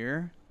senior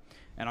year.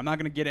 And I'm not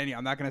going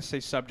to say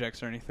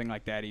subjects or anything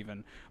like that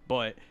even,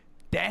 but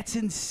that's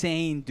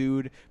insane,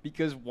 dude,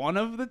 because one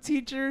of the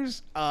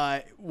teachers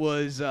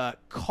was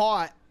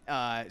caught.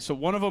 So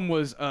one of them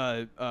was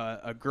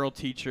a girl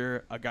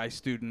teacher, a guy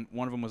student.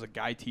 One of them was a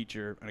guy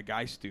teacher and a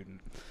guy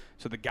student.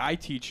 So the guy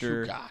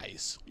teacher... Two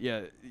guys.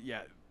 Yeah.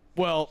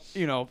 Well,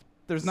 you know,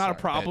 there's not a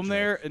problem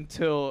there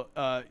until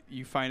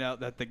you find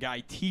out that the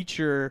guy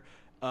teacher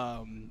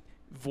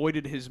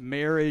voided his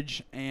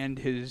marriage and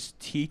his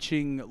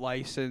teaching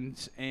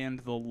license and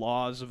the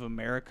laws of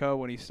America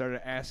when he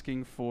started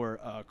asking for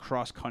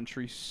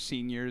cross-country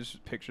seniors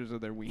pictures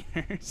of their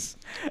wieners.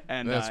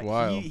 And that's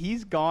wild.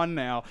 He's gone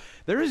now.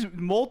 There is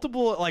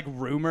multiple like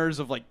rumors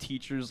of like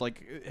teachers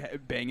like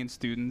banging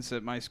students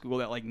at my school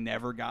that like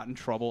never got in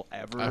trouble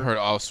ever. I heard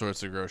all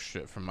sorts of gross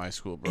shit from my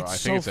school, bro. I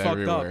think it's fucked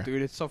everywhere. up,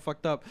 dude. It's so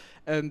fucked up.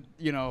 And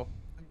you know,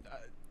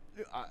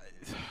 I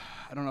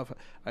don't know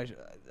if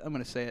I'm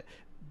gonna say it.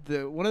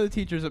 One of the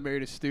teachers that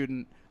married a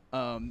student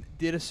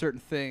did a certain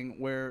thing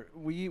where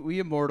we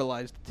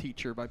immortalized the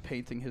teacher by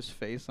painting his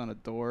face on a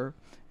door,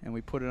 and we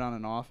put it on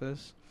an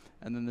office.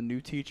 And then the new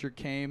teacher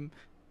came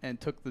and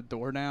took the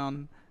door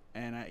down,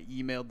 and I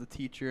emailed the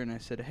teacher and I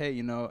said, hey,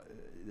 you know,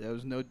 there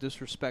was no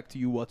disrespect to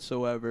you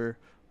whatsoever.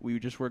 We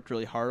just worked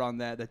really hard on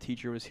that. That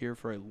teacher was here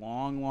for a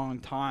long, long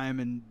time,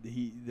 and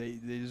they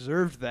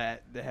deserved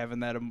that,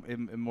 having that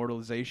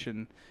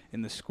immortalization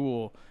in the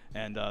school.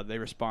 And they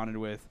responded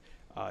with,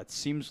 it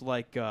seems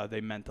like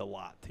they meant a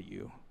lot to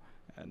you.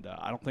 And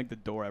I don't think the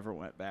door ever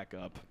went back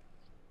up.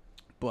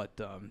 But,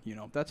 you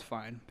know, that's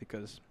fine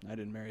because I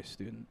didn't marry a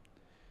student.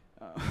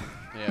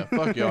 Yeah,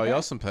 fuck y'all.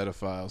 Y'all some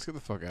pedophiles. Get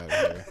the fuck out of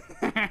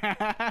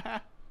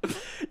here.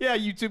 Yeah,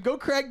 YouTube, go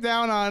crack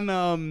down on...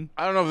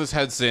 I don't know if this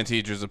headstand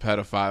teacher's a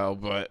pedophile,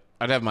 but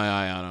I'd have my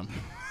eye on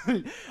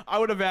him. I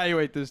would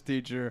evaluate this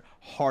teacher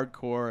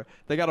hardcore.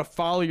 They got a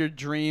follow your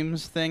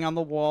dreams thing on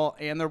the wall,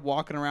 and they're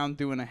walking around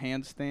doing a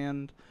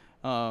handstand.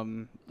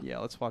 Yeah,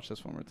 let's watch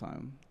this one more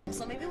time.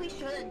 So maybe we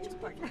shouldn't just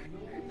park. What's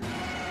in there?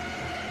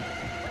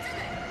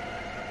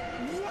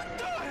 What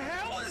the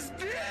hell is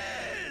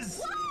this?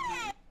 What?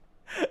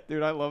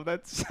 Dude, I love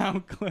that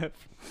sound clip.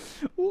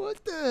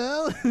 What the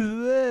hell is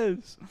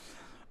this?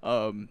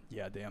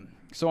 Yeah, damn.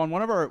 So on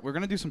one of we're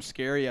going to do some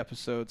scary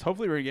episodes.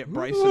 Hopefully we're going to get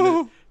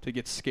Bryson to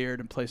get scared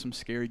and play some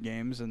scary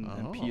games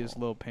and pee his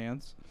little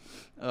pants.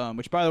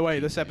 Which, by the way,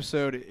 this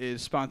episode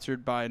is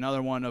sponsored by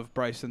another one of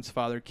Bryson's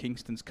father,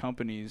 Kingston's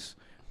companies,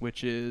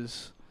 which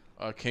is...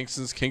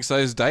 Kingston's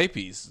king-size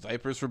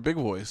diapers for big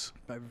boys.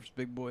 Diapers for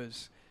big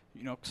boys.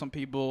 You know, some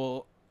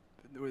people...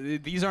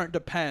 These aren't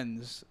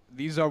depends.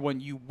 These are when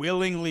you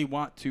willingly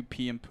want to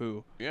pee and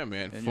poo. Yeah,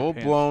 man.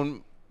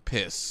 Full-blown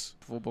piss.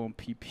 Full-blown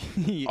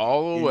pee-pee.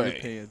 All the way. Your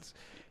pants.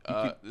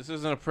 This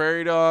isn't a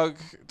prairie dog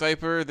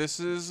diaper. This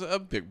is a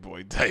big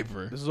boy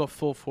diaper. This is a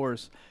full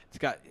force. It's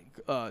got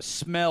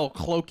smell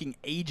cloaking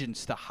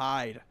agents to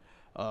hide.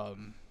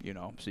 You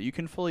know, so you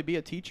can fully be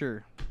a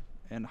teacher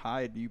and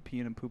hide you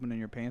peeing and pooping in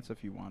your pants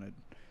if you wanted.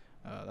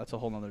 That's a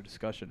whole nother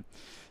discussion.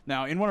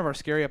 Now, in one of our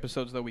scary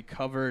episodes, though, we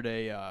covered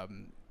a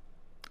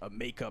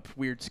makeup,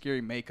 weird,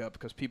 scary makeup,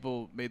 because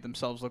people made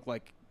themselves look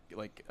like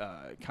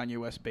Kanye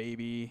West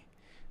baby.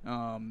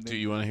 Do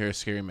you want to hear a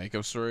scary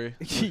makeup story?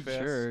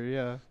 Sure,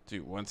 yeah.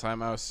 Dude, one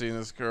time I was seeing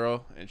this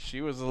girl, and she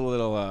was a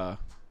little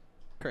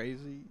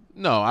crazy.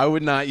 No, I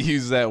would not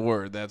use that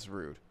word. That's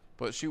rude.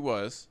 But she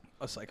was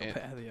a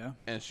psychopath, yeah.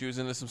 And she was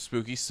into some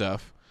spooky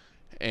stuff.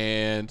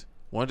 And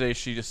one day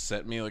she just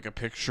sent me like a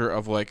picture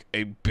of like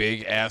a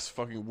big ass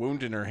fucking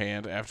wound in her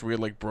hand after we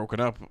had like broken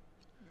up.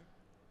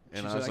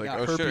 And I was like,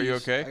 "Oh shit, are you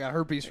okay?" I got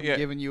herpes from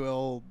giving you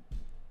a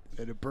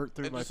burnt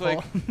through my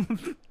paw.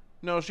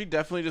 No, she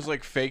definitely just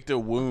like faked a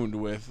wound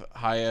with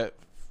high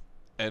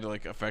and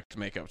like effect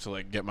makeup to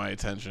like get my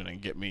attention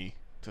and get me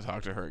to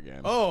talk to her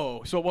again.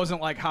 Oh, so it wasn't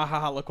like, ha ha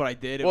ha, look what I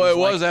did. It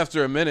was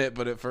after a minute,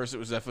 but at first it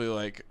was definitely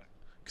like,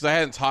 because I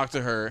hadn't talked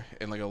to her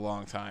in like a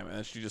long time, and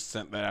then she just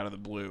sent that out of the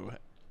blue.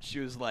 She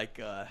was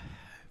like,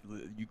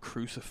 you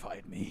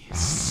crucified me.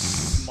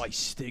 This is my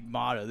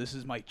stigmata. This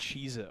is my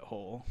Cheez-It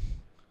hole.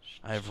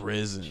 I've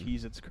risen.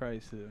 Jesus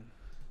Christ, dude.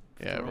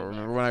 Yeah, but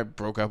remember when I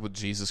broke up with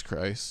Jesus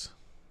Christ?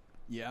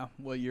 Yeah,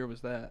 what year was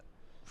that?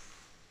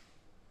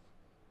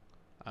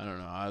 I don't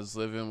know. I was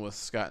living with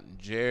Scott and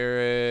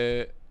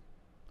Jarrett.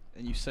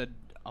 And you said,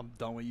 I'm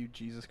done with you,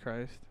 Jesus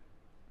Christ?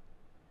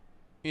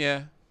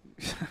 Yeah.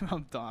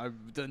 I'm done. I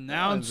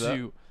denounce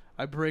you.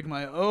 I break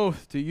my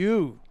oath to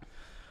you.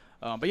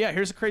 But yeah,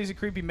 here's a crazy,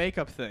 creepy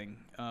makeup thing,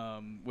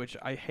 which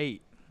I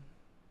hate.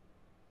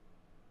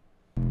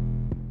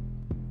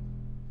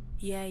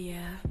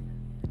 Yeah.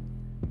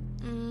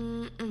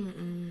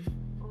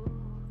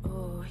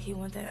 Oh, he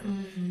want that.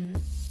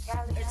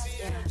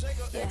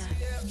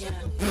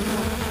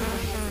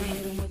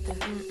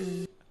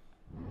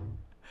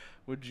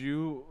 Would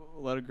you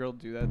let a girl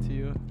do that to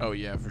you? Oh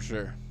yeah, for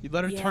sure. You'd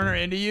let her turn her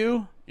into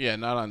you? Yeah,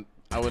 not on.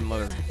 I wouldn't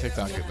let her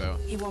TikTok it though.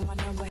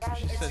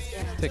 She says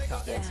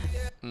TikTok.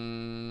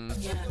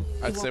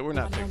 I'd say we're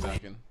not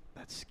TikToking.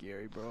 That's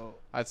scary, bro.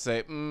 I'd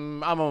say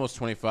I'm almost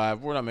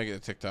 25. We're not making a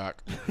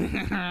TikTok.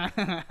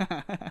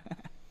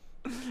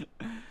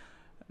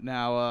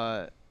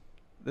 Now,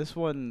 this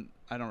one,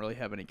 I don't really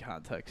have any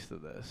context to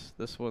this.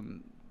 This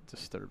one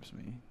disturbs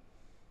me.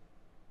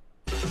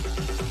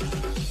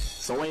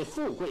 所谓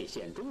富贵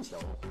险中求。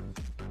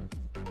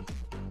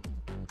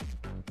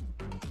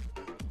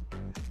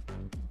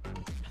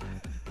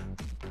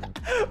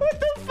 What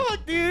the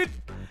fuck, dude?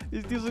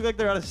 These dudes look like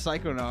they're out of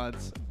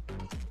Psychonauts.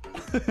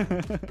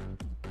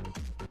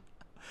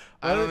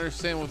 I don't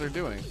understand what they're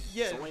doing.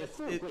 Yeah,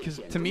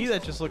 because to me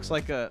that just looks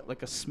like a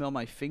smell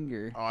my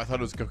finger. Oh, I thought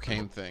it was a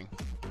cocaine thing.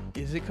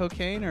 Is it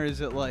cocaine or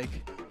is it like,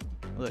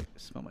 look,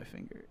 smell my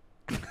finger?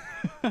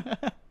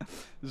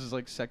 This is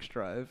like Sex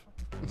Drive.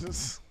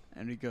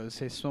 And he goes,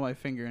 hey, smell my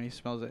finger, and he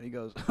smells it. And he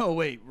goes, oh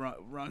wait,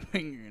 wrong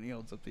finger, and he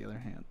holds up the other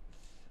hand.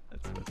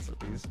 That's what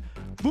these.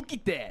 Look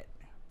at that.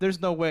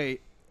 There's no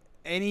way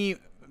any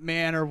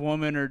man or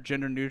woman or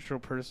gender neutral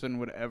person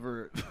would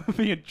ever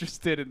be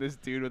interested in this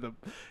dude with a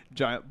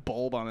giant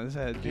bulb on his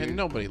head, dude. Yeah,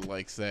 nobody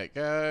likes that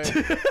guy.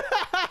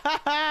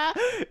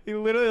 He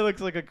literally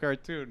looks like a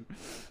cartoon.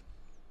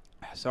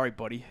 Sorry,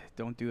 buddy.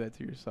 Don't do that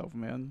to yourself,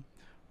 man.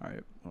 All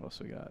right, what else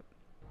we got?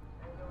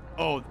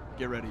 Oh,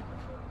 get ready.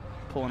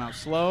 Pulling out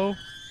slow.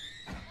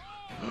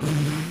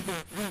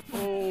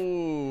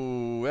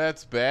 Oh,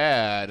 that's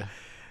bad.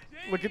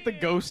 Look at the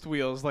ghost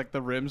wheels, like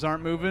the rims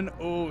aren't moving.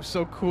 Oh,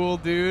 so cool,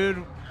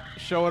 dude.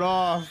 Show it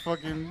off.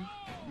 Fucking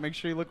make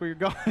sure you look where you're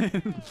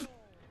going.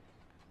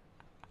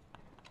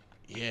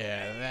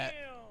 Yeah, that.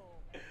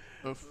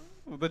 Oof.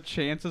 The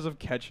chances of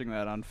catching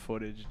that on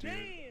footage, dude.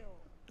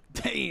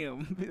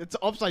 Damn. It's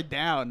upside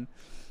down.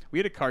 We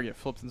had a car get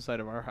flipped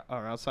inside of our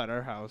or outside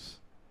our house.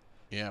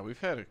 Yeah, we've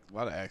had a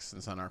lot of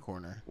accidents on our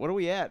corner. What are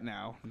we at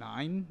now?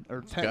 9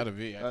 or 10? It's gotta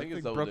be. I think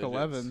it's double broke digits.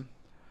 11.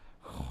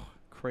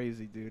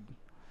 Crazy, dude.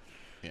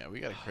 Yeah, we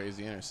got a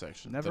crazy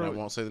intersection Never that I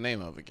won't say the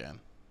name of again.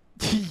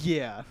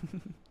 Yeah.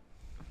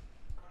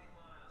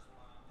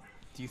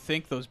 Do you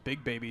think those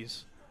big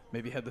babies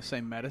maybe had the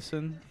same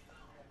medicine?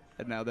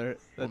 And now they're...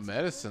 What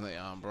medicine they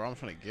on, bro? I'm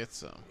trying to get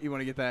some. You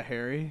want to get that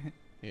hairy?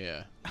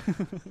 Yeah.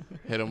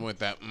 Hit them with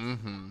that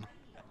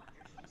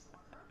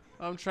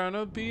I'm trying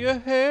to be a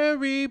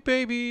hairy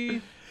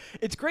baby.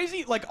 It's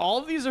crazy. Like, all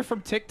of these are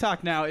from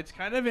TikTok now. It's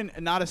kind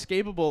of not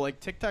escapable. Like,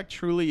 TikTok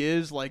truly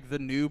is, like, the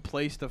new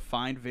place to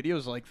find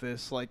videos like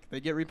this. Like, they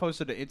get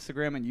reposted to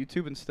Instagram and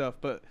YouTube and stuff.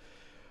 But,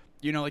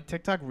 you know, like,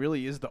 TikTok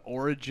really is the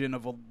origin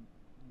of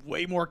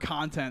way more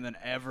content than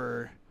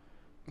ever.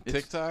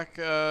 TikTok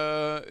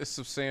is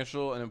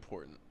substantial and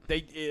important.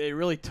 It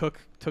really took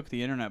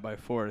the internet by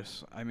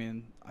force. I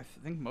mean, I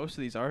think most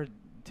of these are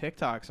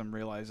TikToks, I'm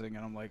realizing.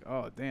 And I'm like,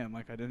 oh, damn.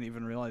 Like, I didn't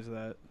even realize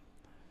that.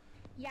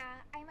 Yeah,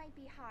 I might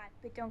be hot,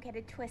 but don't get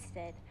it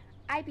twisted.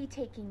 I be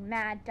taking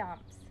mad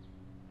dumps.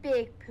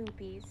 Big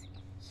poopies,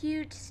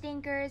 huge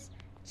stinkers,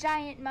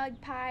 giant mug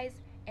pies,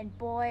 and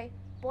boy,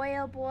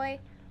 oh boy,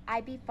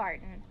 I be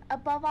fartin'.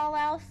 Above all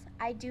else,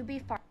 I do be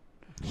fartin'.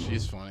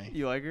 She's funny.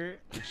 You like her?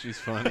 She's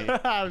funny.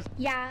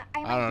 Yeah,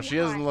 I don't know. She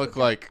doesn't look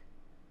like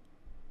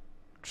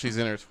she's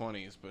in her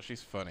 20s, but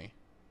she's funny.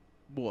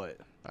 What?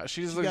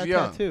 She just She looks got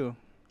young. too.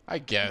 I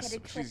guess.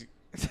 She's...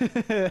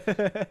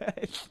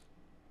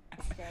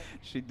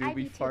 She do I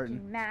be be farting.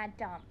 taking mad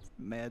dumps.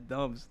 Mad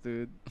dumps,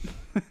 dude.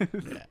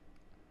 Yeah.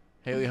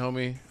 Haley,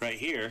 homie. Right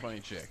here.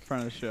 Funny chick.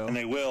 Front of the show. And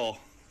they will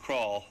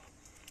crawl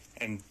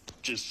and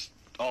just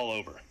all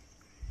over.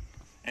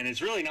 And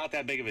it's really not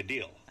that big of a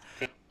deal.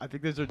 I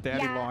think those are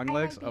daddy Yeah, long I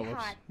legs. might be Oh,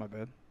 whoops. hot. My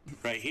bad.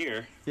 Right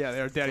here. Yeah, they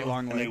are daddy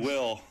long And legs. they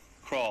will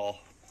crawl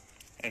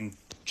and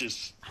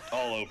just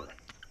all over.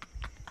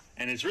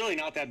 And it's really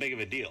not that big of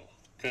a deal.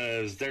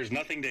 Because there's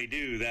nothing they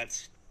do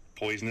that's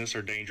poisonous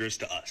or dangerous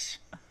to us.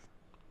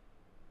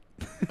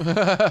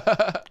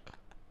 God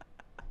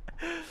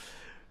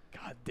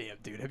damn,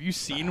 dude. Have you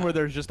seen where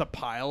there's just a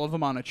pile of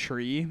them on a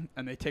tree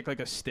and they take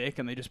like a stick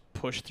and they just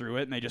push through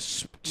it and they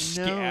just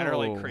scatter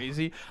like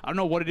crazy? I don't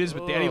know what it is,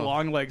 but daddy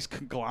long legs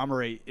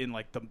conglomerate in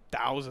like the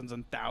thousands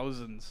and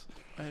thousands.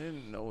 I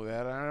didn't know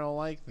that. I don't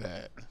like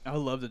that. I would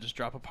love to just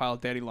drop a pile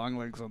of daddy long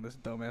legs on this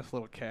dumbass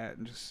little cat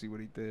and just see what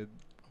he did.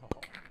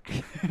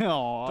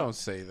 Aww. Don't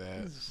say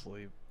that. He's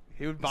asleep.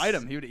 He would bite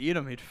him. He would eat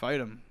him. He'd fight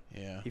him.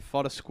 Yeah. He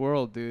fought a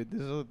squirrel, dude.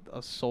 This is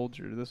a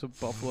soldier. This is a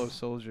buffalo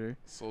soldier.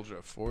 Soldier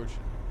of fortune.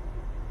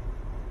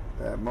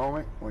 That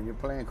moment when you're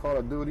playing Call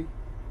of Duty,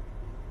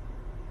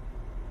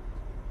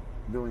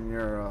 doing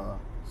your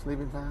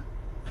sleeping time.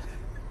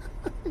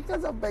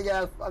 That's a big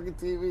ass fucking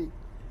TV.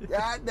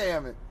 God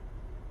damn it.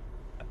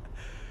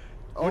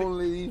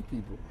 Only these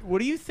people. What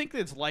do you think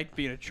it's like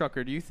being a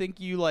trucker? Do you think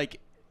you like...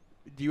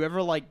 Do you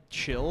ever like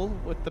chill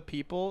with the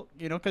people?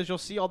 You know, because you'll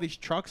see all these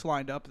trucks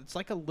lined up. It's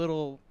like a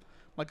little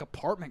like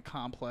apartment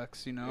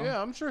complex, you know?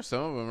 Yeah, I'm sure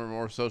some of them are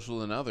more social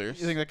than others.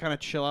 You think they kind of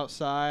chill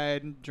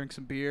outside and drink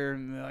some beer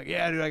and they're like,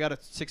 yeah, dude, I got a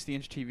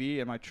 60-inch TV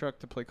in my truck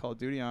to play Call of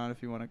Duty on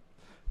if you want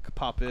to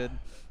pop in.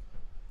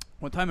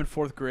 One time in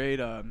 4th grade,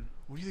 what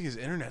do you think his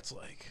internet's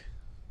like?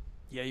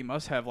 yeah, he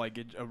must have like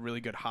a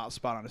really good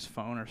hotspot on his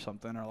phone or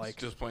something, or like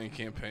just playing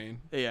campaign.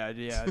 Yeah,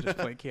 just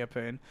playing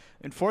campaign.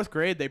 In 4th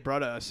grade, they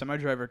brought a semi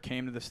driver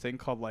came to this thing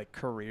called like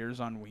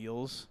Careers on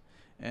Wheels,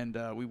 and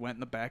we went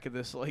in the back of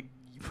this like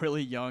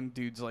really young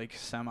dude's like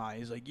semi.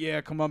 He's like, yeah,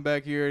 come on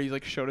back here. He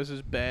like showed us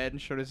his bed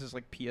and showed us his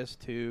like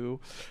PS2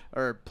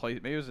 or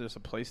maybe it was just a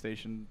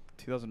PlayStation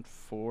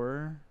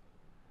 2004.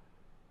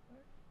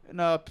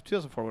 No,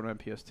 2004 would have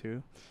been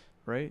PS2,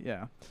 right?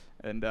 Yeah.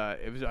 And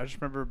it was. I just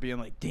remember being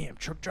like, "Damn,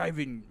 truck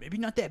driving maybe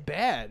not that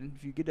bad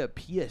if you get a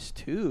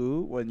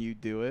PS2 when you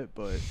do it."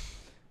 But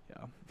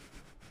yeah.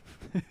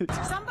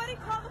 Somebody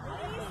call the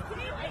police.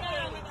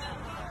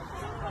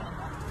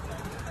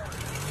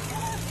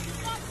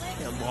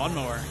 Yeah,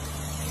 lawnmower.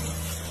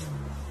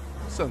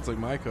 Sounds like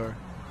my car.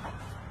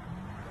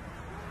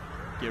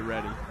 Get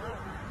ready.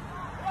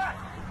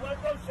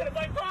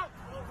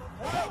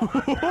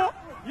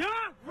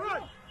 Yeah,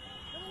 right.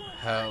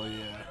 Hell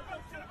yeah.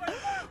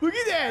 Look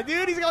at that,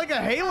 dude. He's got like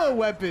a Halo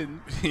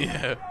weapon.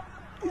 Yeah.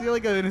 He's got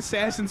like an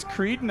Assassin's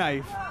Creed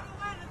knife.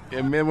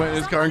 Yeah, man went in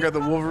his car and got the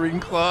Wolverine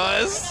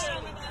claws.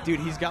 Dude,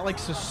 he's got like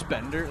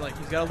suspender. Like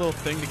he's got a little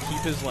thing to keep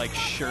his like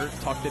shirt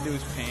tucked into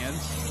his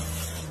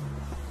pants.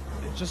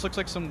 It just looks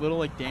like some little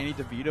like Danny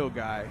DeVito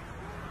guy.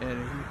 And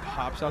he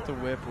pops out the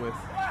whip with...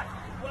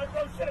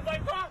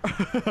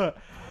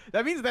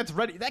 That means that's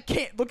ready. That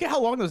can't... Look at how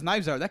long those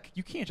knives are. That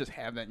you can't just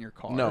have that in your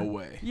car. No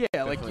way. Yeah,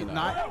 Definitely like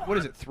not. What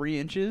is it, 3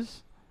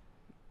 inches?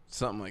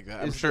 Something like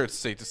that. I'm sure it's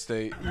state to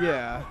state.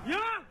 Yeah. Yeah,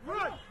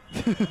 right.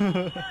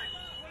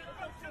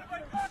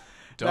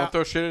 Don't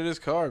throw shit at his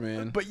car,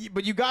 man. But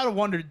you gotta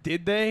wonder,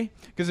 did they?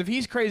 Because if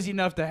he's crazy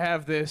enough to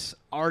have this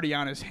already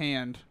on his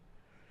hand,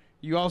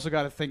 you also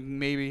gotta think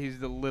maybe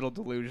he's a little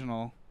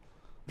delusional.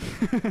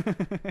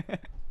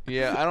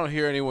 Yeah, I don't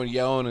hear anyone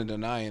yelling and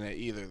denying it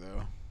either,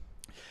 though.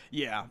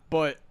 Yeah,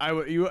 but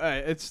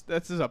this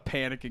is a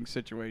panicking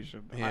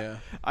situation. Yeah.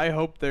 I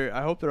hope they're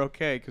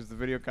okay because the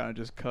video kind of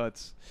just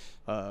cuts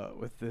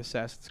with the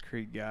Assassin's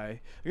Creed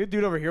guy. Look at the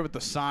dude over here with the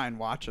sign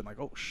watching, like,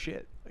 oh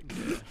shit.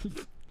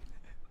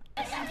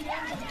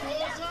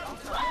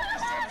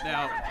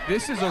 Now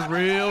this is a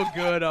real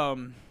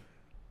good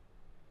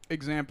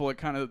example of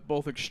kind of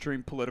both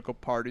extreme political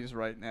parties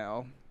right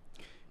now,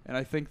 and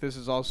I think this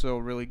is also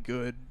a really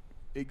good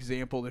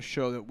example to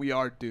show that we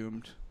are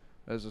doomed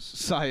as a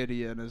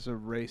society and as a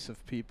race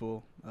of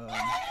people.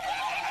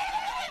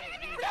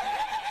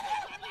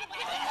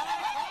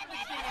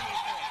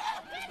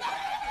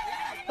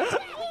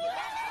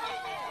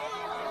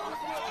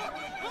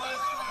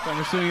 I'm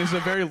assuming it's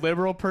a very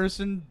liberal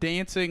person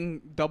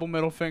dancing double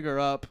middle finger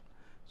up,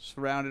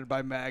 surrounded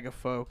by MAGA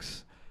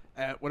folks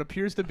at what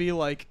appears to be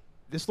like,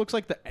 this looks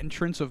like the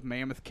entrance of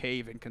Mammoth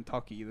Cave in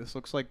Kentucky. This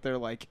looks like they're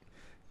like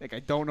I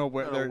don't know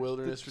where they're.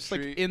 Wilderness just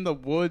retreat. like in the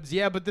woods.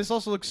 Yeah, but this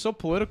also looks so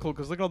political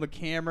because look at all the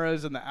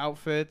cameras and the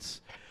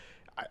outfits.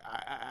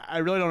 I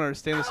really don't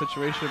understand the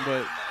situation,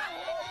 but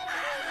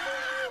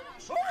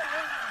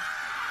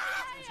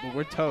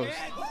we're toast.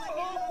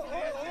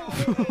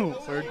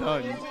 We're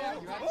done.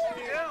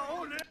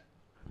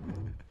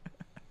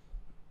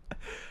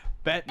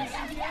 Betting.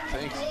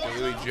 Thanks,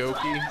 Daily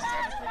Jokey.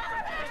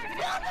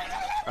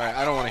 Alright,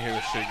 I don't want to hear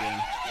this shit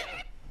again.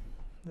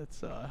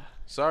 That's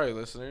Sorry,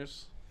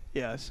 listeners.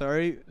 Yeah,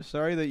 sorry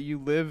that you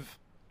live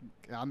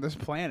on this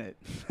planet.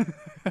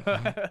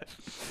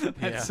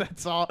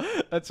 That's all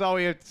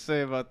we have to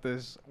say about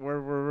this. We're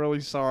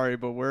really sorry,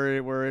 but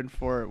we're in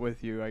for it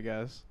with you, I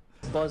guess.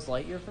 Buzz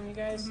Lightyear from you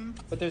guys,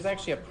 but there's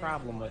actually a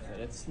problem with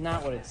it. It's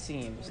not what it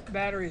seems.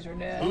 Batteries are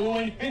dead. Blue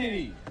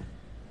Infinity.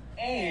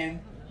 And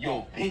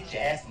your bitch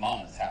ass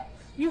mama's house.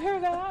 You hear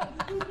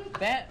that?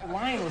 That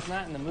line was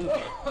not in the movie.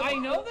 I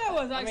know that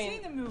was. I've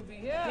mean, seen the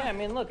movie, yeah. Yeah, I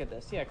mean, look at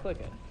this. Yeah, click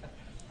it.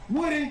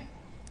 Woody,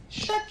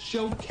 shut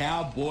your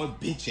cowboy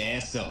bitch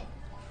ass up.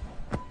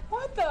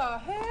 What the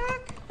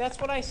heck? That's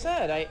what I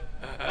said.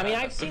 I mean,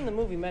 I've seen the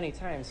movie many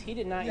times. He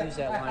did not use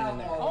that line in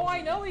there. Oh,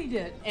 I know he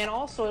did. And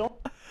also,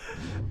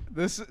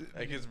 This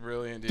like it's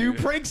brilliant, dude.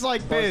 Pranks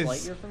like Buzz this.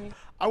 Lightyear from you?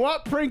 I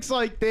want pranks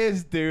like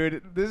this,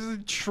 dude. This is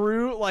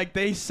true. Like,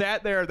 they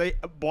sat there, they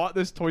bought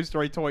this Toy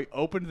Story toy,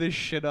 opened this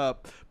shit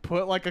up,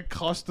 put like a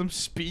custom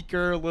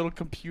speaker, a little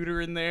computer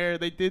in there.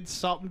 They did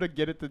something to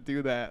get it to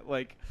do that.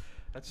 Like,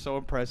 that's so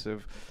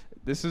impressive.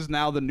 This is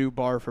now the new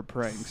bar for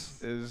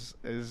pranks.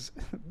 Is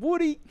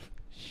Woody,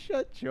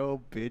 shut your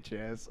bitch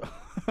ass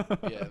up.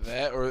 Yeah,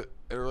 that or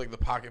like the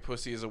pocket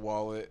pussy is a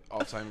wallet,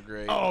 all time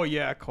great. Oh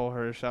yeah, Cole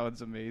Hirsch, that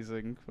one's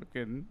amazing.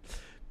 Fucking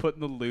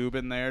putting the lube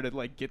in there to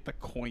like get the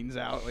coins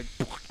out, like.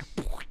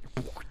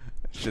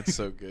 Shit's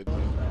so good.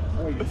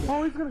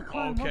 Oh, he's gonna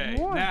climb Okay, up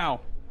more.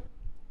 now,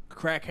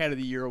 Crackhead of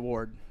the Year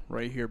award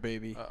right here,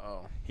 baby.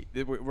 Uh-oh.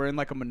 We're in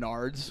like a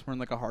Menards. We're in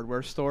like a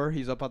hardware store.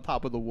 He's up on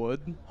top of the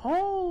wood.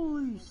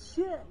 Holy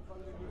shit!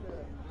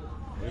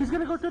 He's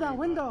gonna go through that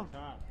window.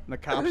 The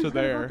cops He's are gonna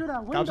go there. through that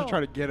Cops are window.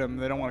 trying to get him.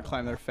 They don't want to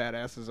climb their fat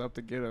asses up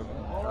to get him.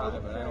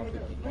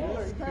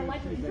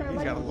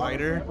 He's got a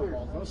lighter.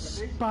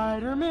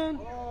 Spider-Man.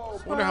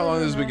 I wonder how long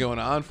this has been going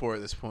on for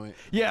at this point.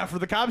 Yeah, for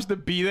the cops to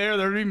be there,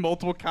 there'd be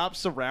multiple cops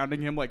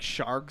surrounding him like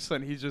sharks,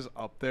 and he's just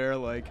up there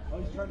like.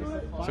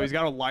 So he's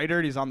got a lighter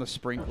and he's on the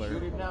sprinkler.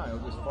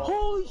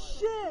 Holy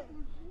shit!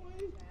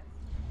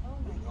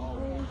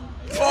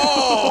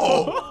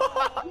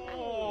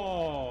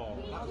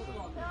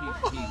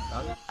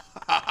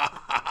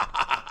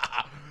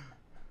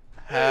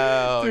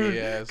 Hell Dude,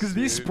 yes. because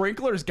these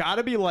sprinklers got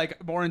to be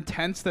like more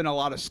intense than a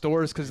lot of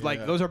stores, because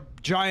like those are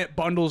giant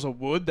bundles of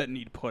wood that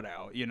need put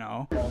out, you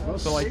know.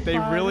 So like they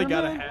really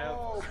gotta have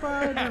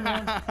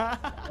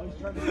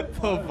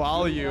the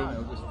volume.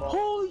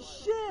 Holy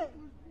shit!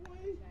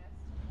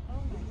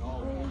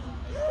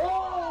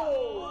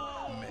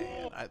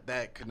 Man,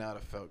 that could not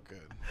have felt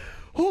good.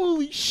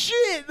 Holy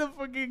shit! The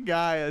fucking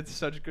guy. That's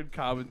such good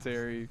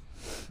commentary.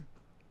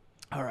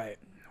 All right,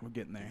 we're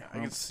getting there. I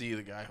can see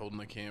the guy holding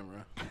the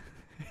camera.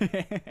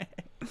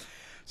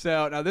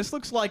 So now this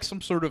looks like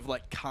some sort of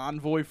like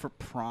convoy for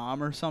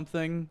prom or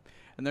something,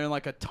 and they're in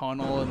like a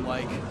tunnel in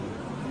like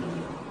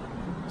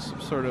some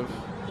sort of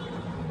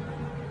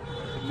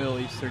Middle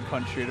Eastern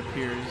country, it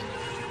appears.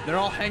 They're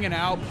all hanging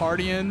out,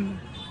 partying.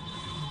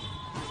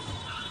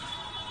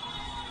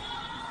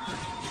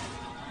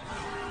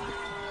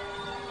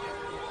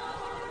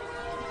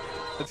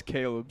 That's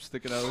Caleb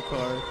sticking out of the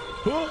car.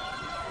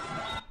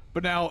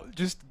 But now,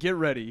 just get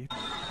ready.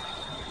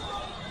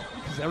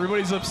 Because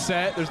everybody's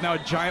upset. There's now a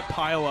giant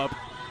pileup.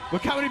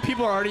 Look how many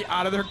people are already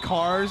out of their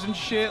cars and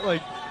shit.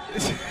 Like,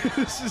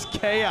 this is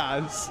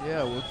chaos.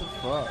 Yeah, what the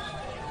fuck?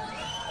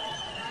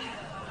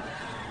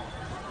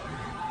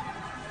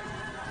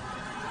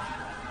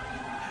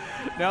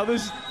 Now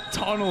this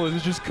tunnel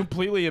is just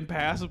completely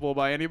impassable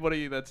by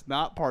anybody that's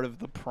not part of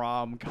the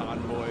prom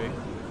convoy.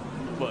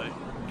 But,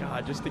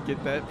 God, just to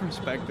get that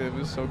perspective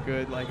is so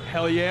good. Like,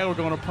 hell yeah, we're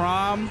going to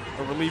prom,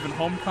 or we're leaving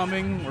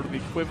homecoming, or the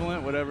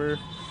equivalent, whatever.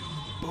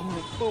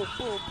 Boom, boom,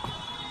 boom.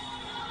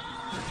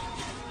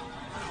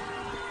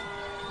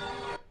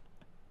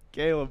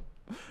 Caleb.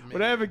 Man.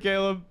 What happened,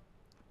 Caleb?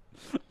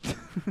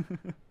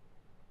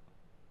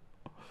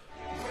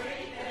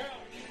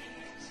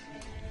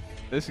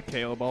 This is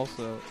Caleb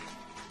also.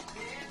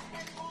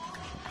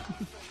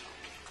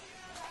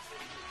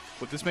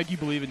 Would this make you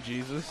believe in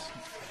Jesus?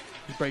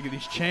 He's breaking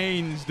these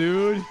chains,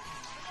 dude.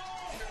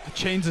 The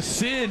chains of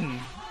sin.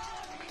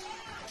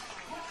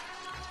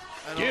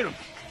 Get him.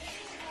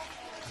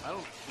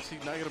 Is he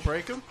not gonna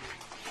break him?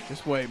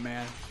 Just wait,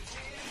 man.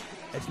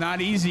 It's not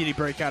easy to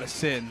break out of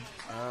sin.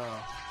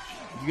 Oh.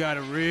 You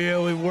gotta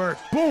really work.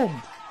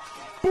 Boom!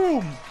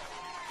 Boom!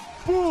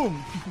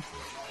 Boom!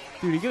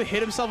 Dude, he gonna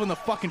hit himself in the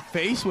fucking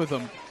face with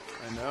him.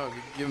 I know.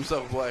 He could give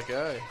himself a black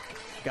eye.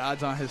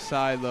 God's on his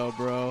side, though,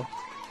 bro.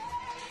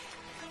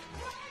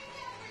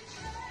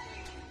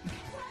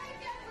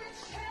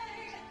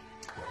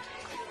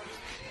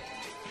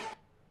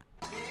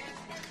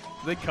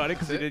 Did they cut it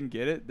because he didn't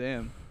get it?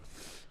 Damn.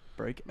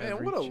 Break Man,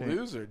 every what a chain.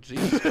 loser.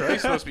 Jesus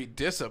Christ must be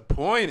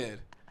disappointed.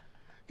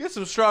 Get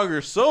some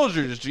stronger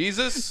soldiers,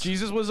 Jesus.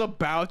 Jesus was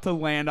about to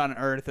land on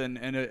Earth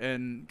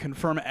and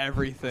confirm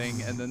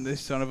everything, and then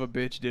this son of a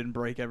bitch didn't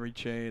break every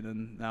chain,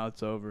 and now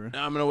it's over.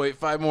 Now I'm going to wait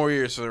 5 more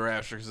years for the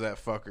rapture because of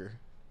that fucker.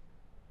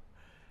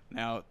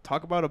 Now,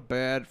 talk about a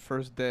bad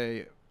first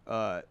day.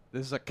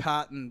 This is a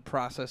cotton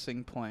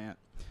processing plant,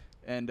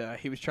 and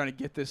he was trying to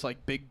get this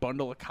like big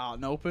bundle of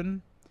cotton open,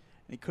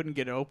 and he couldn't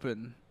get it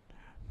open,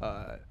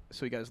 so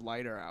he got his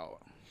lighter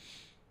out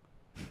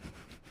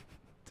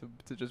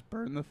to just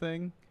burn the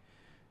thing,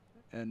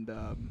 and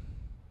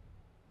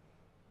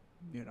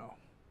you know,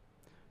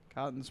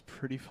 cotton's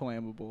pretty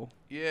flammable.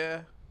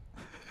 Yeah.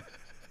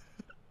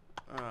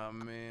 Oh,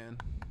 man.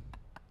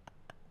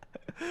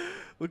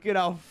 Look at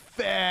how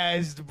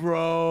fast,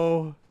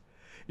 bro.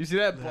 You see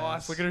that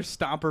boss? Look at her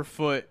stomp her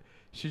foot.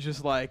 She's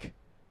just like,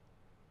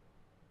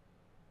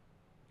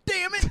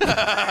 damn it.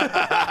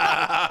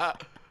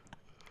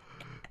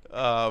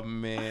 Oh,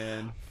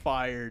 man.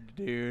 Fired,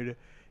 dude.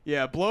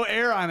 Yeah, blow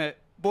air on it.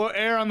 Blow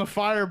air on the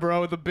fire,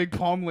 bro, with a big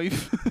palm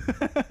leaf.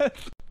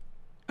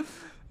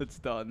 It's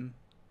done.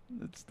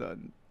 It's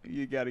done.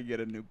 You got to get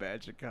a new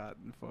batch of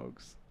cotton,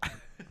 folks.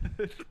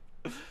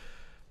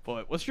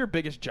 But what's your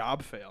biggest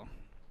job fail?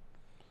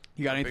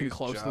 You got anything Biggest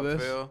close to job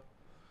this? fail?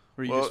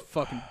 Where you Well, just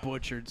fucking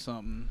butchered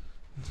something?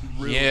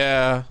 Really?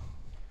 Yeah.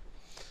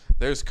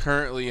 There's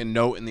currently a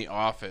note in the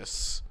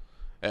office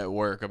at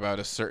work about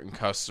a certain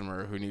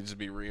customer who needs to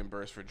be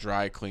reimbursed for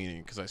dry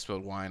cleaning because I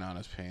spilled wine on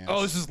his pants.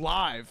 Oh, this is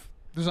live.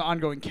 There's an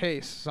ongoing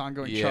case. It's an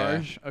ongoing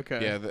charge.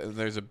 Okay. Yeah,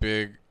 there's a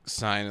big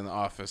sign in the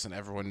office, and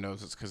everyone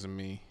knows it's because of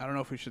me. I don't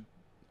know if we should.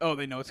 Oh,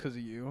 they know it's because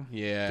of you.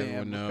 Yeah, Damn,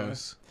 everyone okay.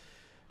 knows.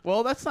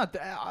 Well, that's not.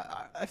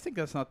 I think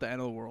that's not the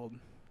end of the world.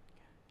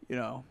 You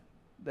know,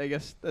 I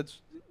guess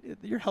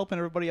you're helping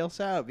everybody else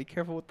out. Be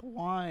careful with the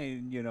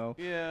wine. You know.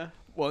 Yeah.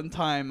 One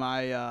time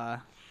I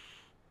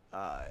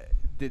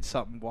did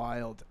something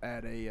wild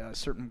at a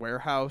certain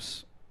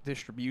warehouse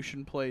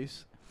distribution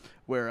place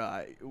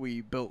where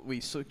we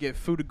give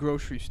food to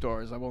grocery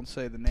stores. I won't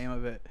say the name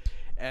of it.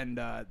 And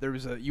there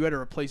was you had to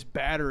replace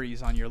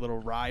batteries on your little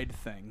ride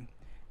thing.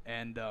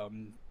 And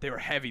they were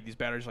heavy. These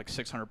batteries were like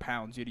 600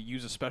 pounds. You had to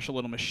use a special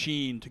little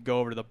machine to go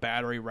over to the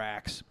battery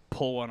racks,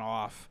 pull one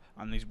off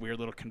on these weird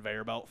little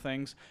conveyor belt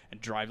things,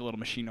 and drive the little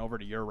machine over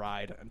to your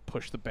ride and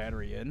push the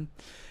battery in.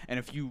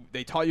 And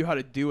they taught you how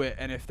to do it.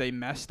 And if you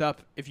messed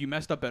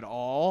up at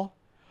all,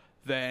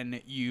 then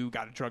you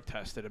got drug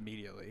tested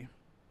immediately.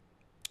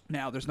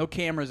 Now, there's no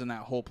cameras in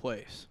that whole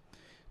place.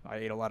 I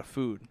ate a lot of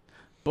food.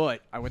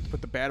 But I went to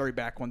put the battery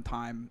back one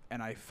time,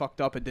 and I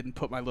fucked up and didn't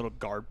put my little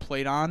guard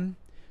plate on.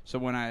 So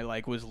when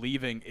I was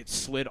leaving, it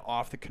slid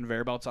off the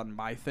conveyor belts on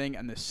my thing,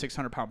 and this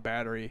 600-pound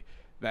battery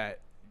that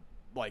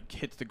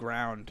hits the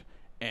ground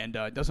and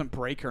doesn't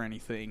break or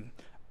anything,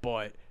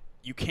 but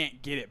you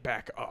can't get it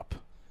back up.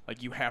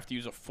 Like, you have to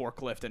use a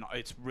forklift, and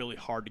it's really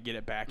hard to get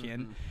it back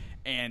in.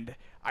 And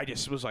I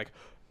just was like,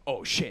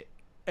 oh shit.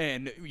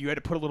 And you had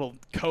to put a little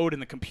code in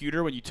the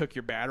computer when you took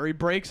your battery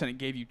breaks, and it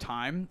gave you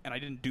time, and I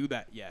didn't do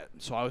that yet.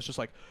 So I was just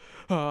like,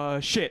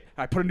 shit.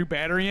 I put a new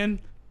battery in,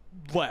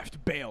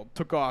 left, bailed,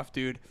 took off,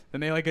 dude.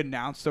 Then they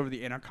announced over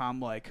the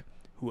intercom,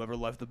 whoever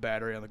left the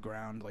battery on the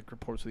ground,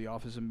 reports to the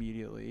office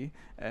immediately.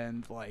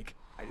 And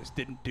I just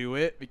didn't do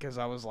it because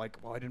I was like,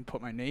 well, I didn't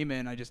put my name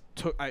in. I just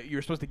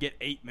you're supposed to get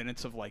 8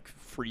 minutes of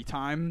free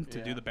time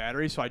to do the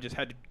battery, so I just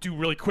had to do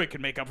really quick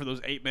and make up for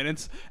those 8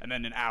 minutes. And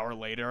then an hour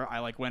later, I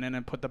went in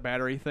and put the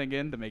battery thing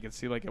in to make it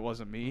seem like it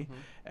wasn't me.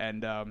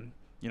 And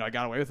I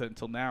got away with it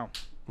until now.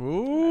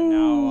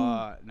 Ooh.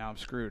 And now I'm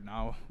screwed.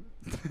 Now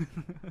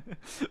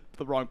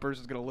the wrong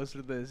person's gonna listen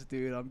to this,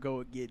 dude. I'm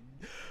going to get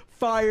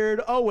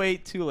fired. Oh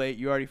wait, too late.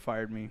 You already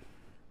fired me.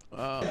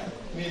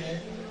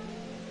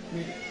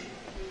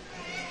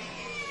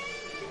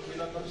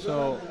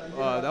 So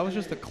that was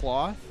just a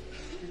cloth,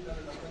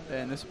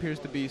 and this appears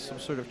to be some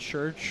sort of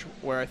church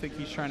where I think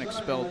he's trying to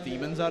expel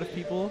demons out of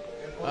people.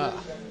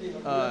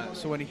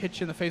 So when he hits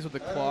you in the face with the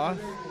cloth,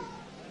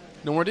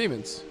 no more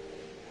demons.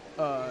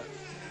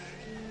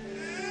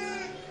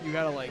 You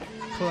gotta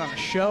put on a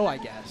show, I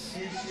guess,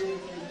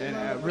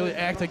 and really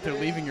act like they're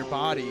leaving your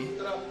body.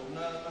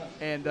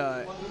 And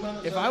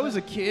if I was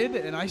a kid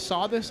and I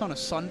saw this on a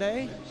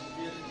Sunday,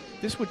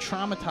 this would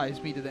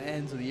traumatize me to the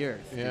ends of the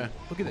earth. Yeah.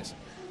 Look at this.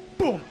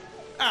 Boom.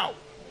 Ow.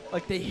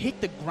 They hit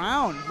the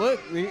ground. Look,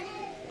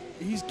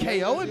 he's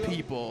KOing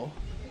people.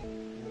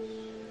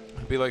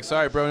 I'd be like,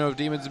 sorry, bro, no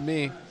demons in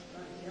me.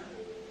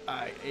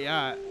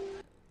 Yeah.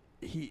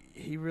 He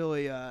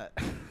really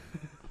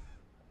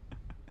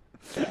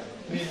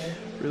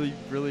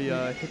really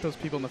hit those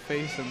people in the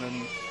face, and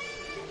then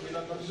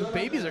the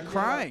babies are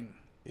crying.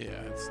 Yeah,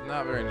 it's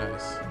not very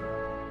nice.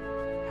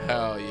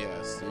 Hell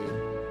yes,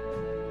 dude.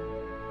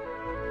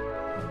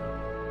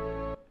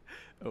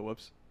 Oh,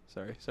 whoops.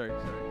 Sorry. God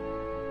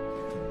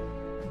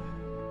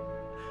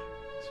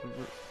bless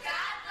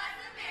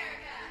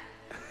America!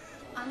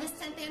 On this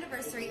 10th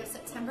anniversary of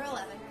September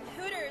 11th,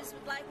 Hooters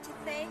would like to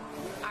thank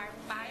our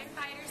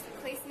firefighters,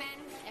 policemen,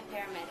 and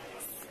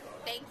paramedics.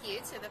 Thank you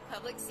to the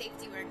public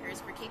safety workers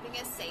for keeping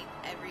us safe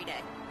every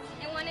day.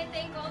 And want to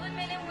thank all the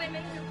men and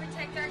women who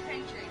protect our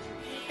country.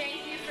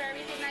 Thank you for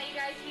everything that you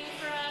guys do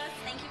for us.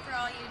 Thank you for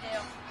all you do.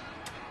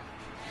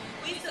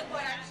 We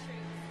support our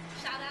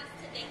troops. Shout outs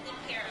to Nathan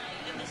Carroll.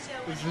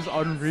 This is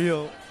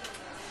unreal.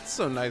 It's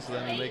so nice of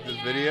them to make this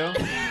video.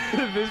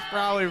 This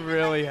probably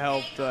really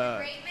helped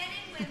the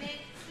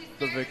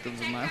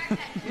victims in that.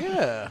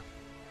 Yeah.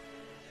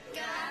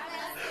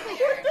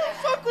 What the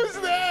fuck was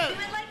that?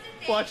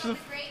 Watch the.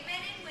 Great men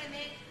and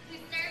women who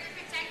serve and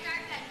protect our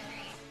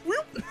country.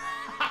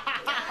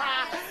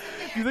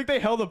 You think they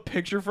held a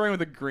picture frame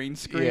with a green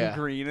screen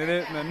green in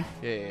it, and then?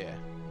 Yeah.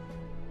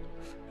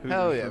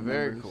 Hell yeah,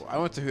 very cool. I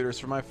went to Hooters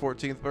for my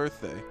 14th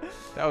birthday.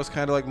 That was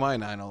kind of like my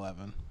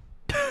 9/11.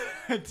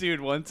 Dude,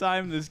 one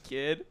time this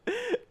kid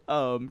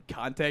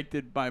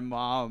contacted my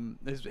mom.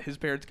 His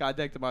parents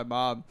contacted my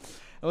mom.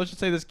 And let's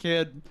just say this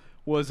kid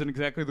wasn't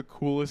exactly the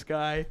coolest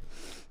guy.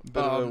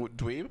 Bit of a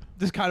dweeb?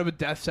 Just kind of a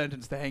death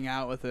sentence to hang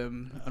out with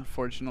him,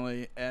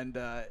 unfortunately. And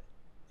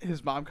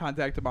his mom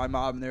contacted my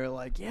mom, and they were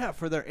like, yeah,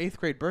 for their 8th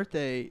grade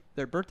birthday,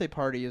 their birthday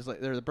party is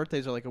their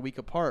birthdays are a week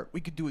apart. We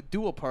could do a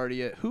dual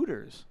party at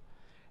Hooters.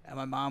 And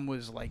my mom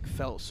was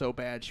felt so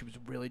bad. She was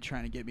really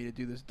trying to get me to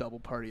do this double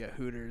party at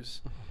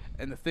Hooters.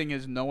 And the thing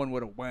is, no one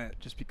would have went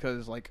just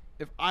because,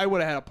 if I would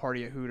have had a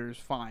party at Hooters,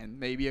 fine.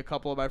 Maybe a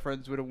couple of my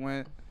friends would have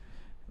went,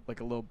 a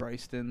little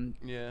Bryston.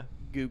 Yeah.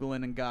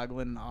 Googling and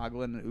goggling and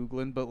ogling and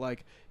oogling. But,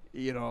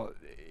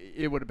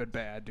 it would have been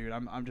bad, dude.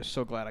 I'm just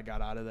so glad I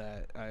got out of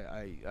that.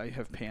 I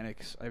have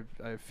panics. I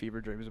have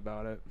fever dreams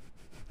about it.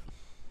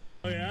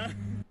 Oh, yeah?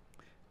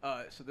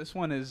 So this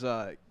one is...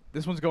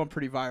 This one's going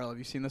pretty viral. Have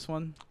you seen this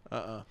one?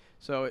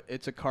 So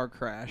it's a car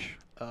crash.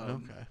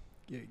 Okay.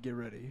 Get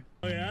ready.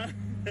 Oh, yeah?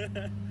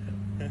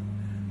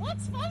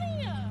 What's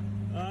funny?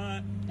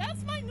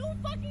 That's my new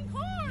fucking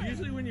car.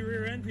 Usually when you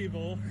rear-end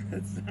people,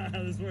 that's not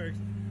how this works.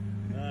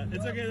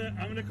 It's okay.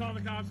 I'm gonna call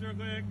the cops real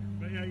quick.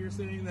 But yeah, you're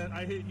saying that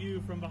I hit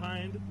you from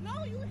behind.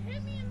 No, you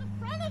hit me in the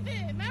front of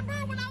it. Remember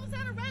when I was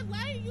at a red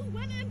light? You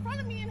went in front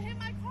of me and hit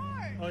my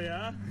car. Oh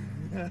yeah.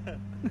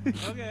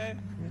 Okay.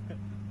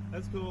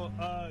 That's cool.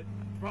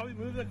 Probably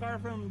move the car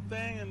from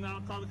thing, and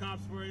I'll call the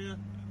cops for you.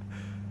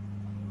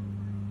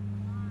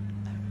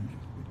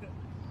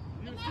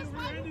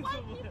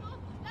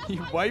 You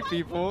white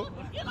people.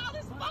 Get all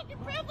this fucking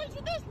privilege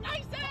with this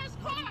nice ass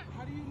car.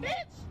 How do you know?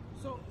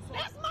 Bitch.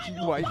 That's my You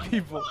new white fucking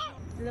people. car.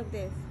 Look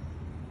this.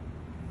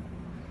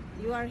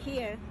 You are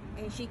here,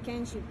 and she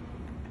can shoot.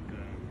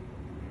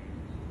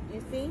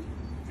 You see?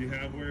 Do you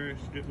have where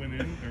it went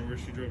in, or where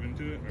she drove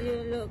into it? Or? You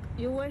look.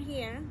 You were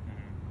here,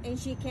 and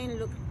she can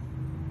look.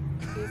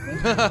 You see?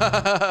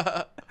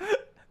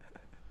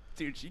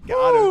 Dude, she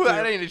got Ooh, him.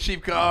 that ain't a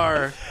cheap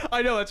car.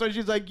 I know. That's why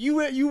she's like, you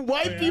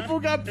white people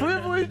got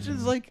privilege.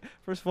 It's like,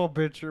 first of all,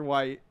 bitch, you're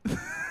white.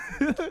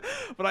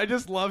 But I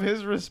just love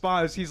his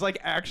response. He's like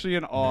actually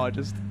in awe.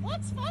 Just.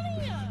 What's funny?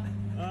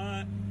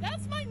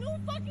 That's my new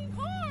fucking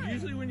car.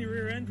 Usually when you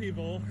rear-end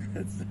people,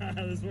 that's not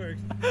how this works.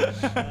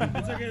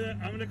 It's okay.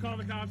 I'm gonna call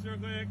the cops real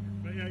quick.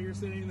 But yeah, you're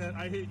saying that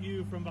I hit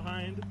you from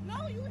behind.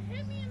 No, you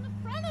hit me in the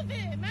front of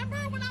it. Remember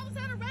when I was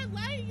at a red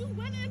light? You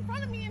went in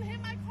front of me and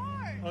hit my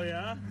car. Oh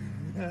yeah.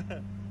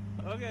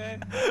 Okay.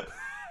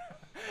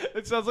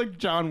 It sounds like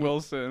John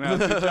Wilson.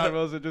 John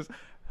Wilson just.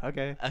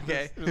 Okay.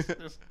 Okay.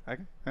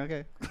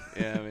 Okay.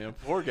 Yeah, man.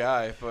 Poor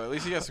guy, but at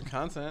least he got some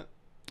content.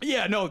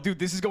 Yeah, no, dude,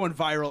 this is going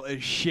viral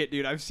as shit,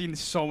 dude. I've seen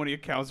so many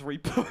accounts where he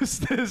posts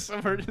this.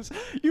 And we're just,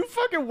 you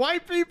fucking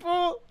white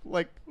people.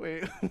 Like,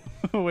 wait,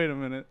 wait a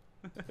minute.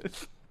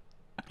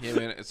 Yeah,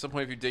 man. At some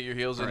point, if you dig your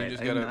heels in, you Right,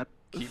 just I'm gotta not-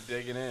 keep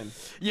digging in.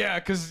 Yeah,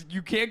 because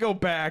you can't go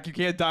back. You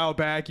can't dial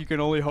back. You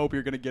can only hope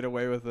you're gonna get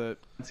away with it.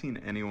 I've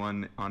seen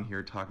anyone on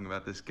here talking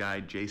about this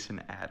guy,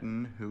 Jason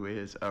Atten, who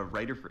is a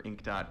writer for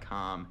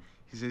Inc.com.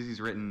 He says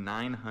he's written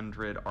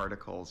 900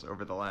 articles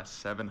over the last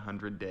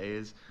 700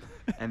 days,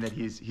 and that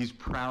he's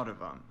proud of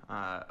them,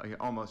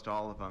 almost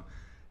all of them.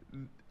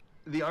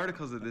 The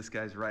articles that this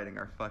guy's writing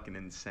are fucking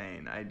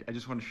insane. I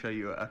just want to show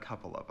you a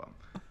couple of them.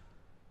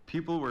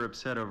 People were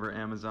upset over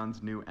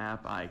Amazon's new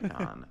app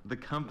icon. The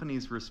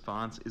company's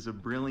response is a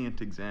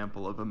brilliant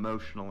example of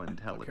emotional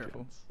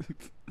intelligence.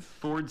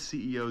 Ford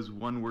CEO's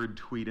one-word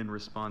tweet in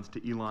response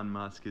to Elon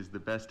Musk is the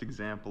best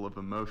example of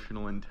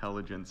emotional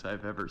intelligence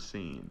I've ever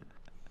seen.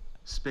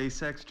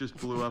 SpaceX just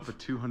blew up a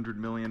 $200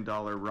 million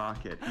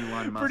rocket.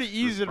 Elon Musk's Pretty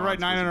easy to write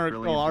response was a 900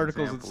 brilliant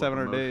articles in example of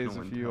 700 days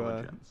emotional if you.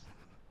 intelligence.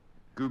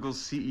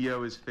 Google's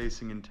CEO is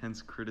facing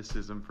intense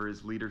criticism for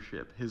his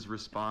leadership. His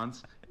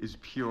response is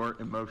pure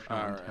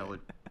emotional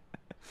intelligence.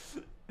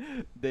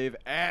 Dave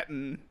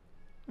Atten,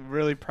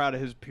 really proud of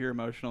his pure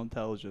emotional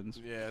intelligence.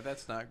 Yeah,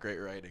 that's not great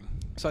writing.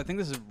 So I think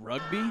this is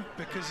rugby.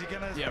 Because you're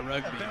gonna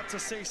rugby. about to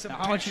see some. Now,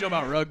 how much you know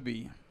about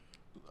rugby?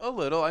 A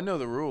little. I know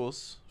the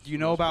rules. Do you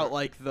know about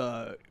like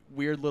the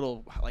weird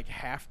little like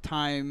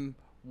halftime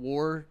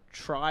war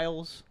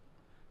trials?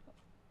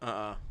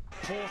 Pour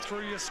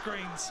through your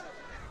screens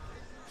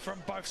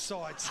from both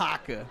sides.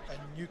 Haka.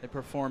 They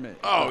perform it.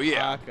 Oh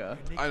yeah. Haka.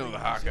 I know the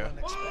haka.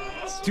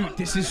 Dude,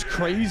 this is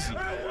crazy.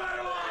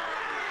 That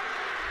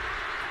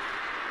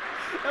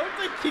looks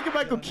like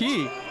Keegan-Michael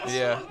Key.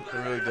 Yeah, it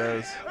really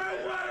does.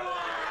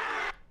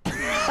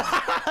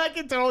 That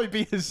could totally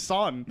be his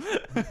son.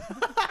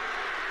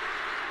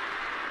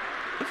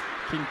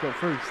 King go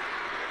first.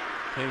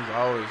 Kings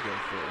always go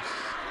first.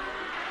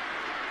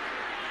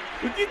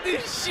 Look at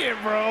this shit,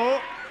 bro.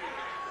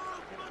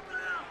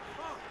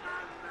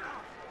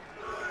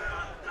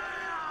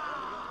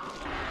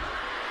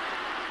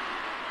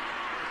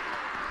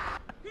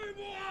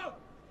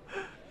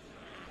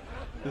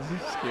 This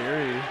is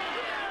scary.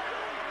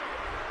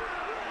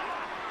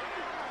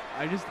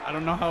 I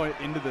don't know how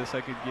into this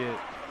I could get.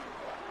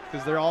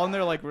 Because they're all in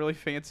their like really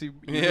fancy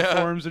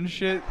uniforms and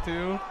shit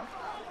too.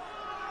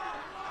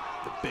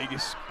 The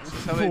biggest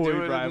That's how they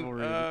do it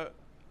rivalry. in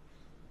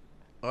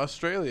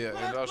Australia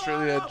and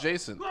Australia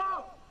adjacent. Look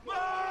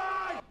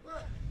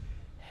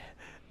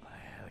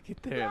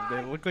at them.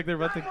 They look like they're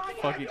about to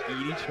fucking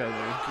eat each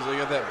other. Because they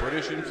got that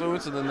British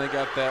influence and then they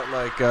got that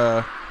like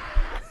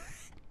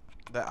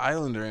that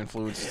Islander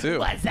influence too.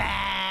 What's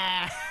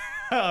up?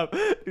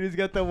 He's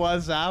got the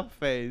what's up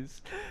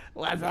face.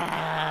 What's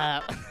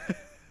up?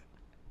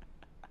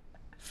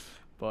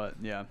 But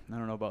yeah, I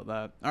don't know about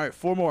that. All right,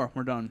 4 more.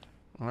 We're done.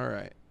 All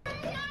right.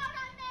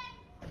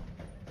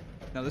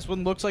 Now this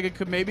one looks like it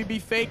could maybe be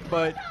fake,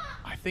 but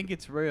I think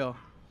it's real.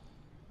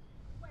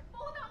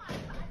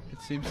 It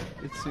seems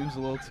a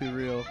little too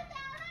real.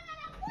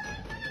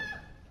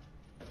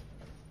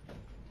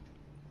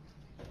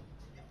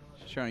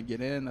 She's trying to get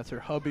in. That's her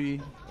hubby,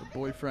 her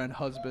boyfriend,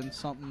 husband,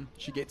 something.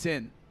 She gets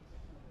in.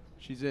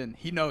 She's in.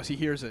 He knows. He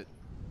hears it.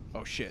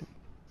 Oh shit.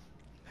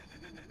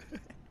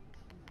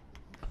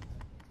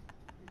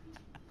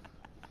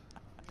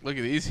 Look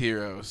at these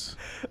heroes.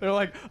 They're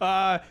like,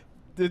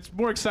 it's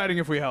more exciting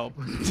if we help.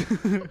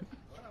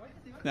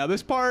 Now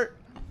this part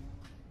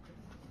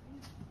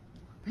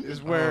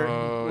is where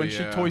when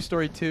she Toy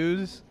Story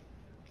 2s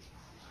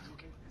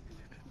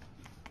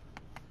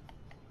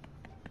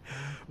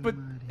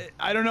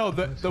I don't know.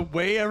 The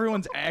way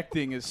everyone's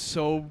acting is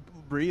so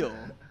real.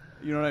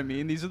 You know what I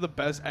mean? These are the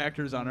best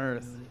actors on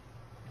earth.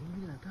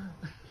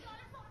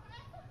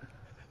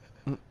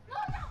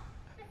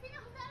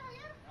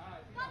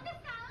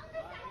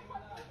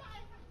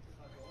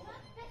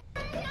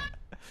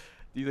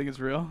 Do you think it's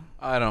real?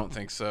 I don't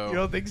think so. You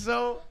don't think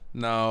so?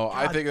 No,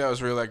 God. I think that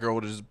was real. That girl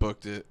would have just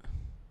booked it.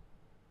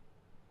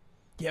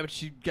 Yeah, but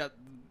she got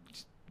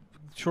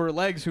shorter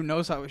legs. Who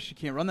knows how she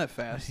can't run that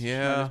fast? She might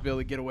Yeah. just be able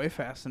to get away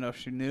fast enough.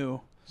 She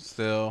knew.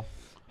 Still,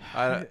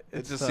 it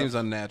It's just tough. seems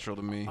unnatural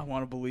to me. I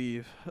want to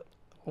believe.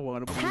 I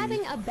want to believe.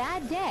 Having a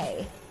bad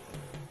day.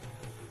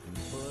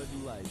 Bud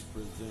Light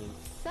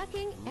presents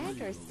Sucking at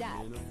your step.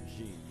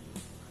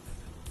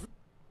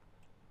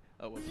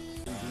 Oh, whoops.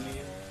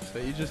 So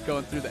you're just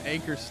going through the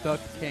anchor stuck,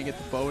 can't get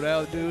the boat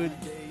out, dude.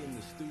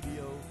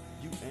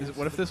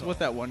 What if this was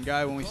that one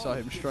guy when we saw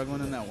him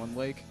struggling in that one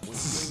lake?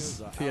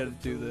 If he had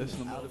to do this.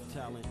 Out of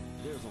talent,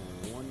 there's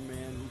only one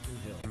man who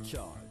can help.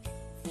 Charge,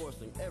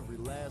 forcing every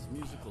last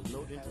musical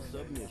note into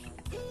submission.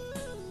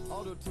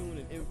 Auto-tune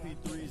and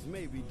MP3s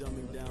may be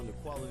dumbing down the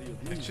quality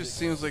of music. It just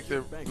seems like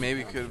there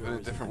maybe could have been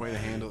a different way to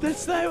handle it.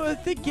 That's not what I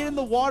think. Get in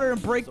the water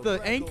and break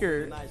the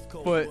anchor,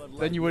 but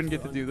then you wouldn't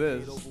get to do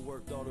this.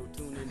 Overworked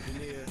auto-tune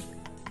engineer,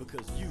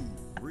 because you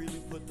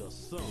really put the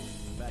song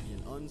back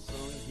in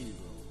Unsung Hero.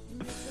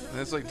 And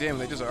it's like, damn,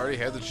 they just already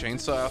had the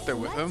chainsaw out there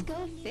with him.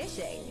 Go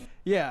fishing.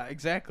 Yeah,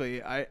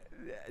 exactly.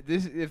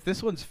 If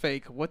this one's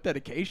fake, what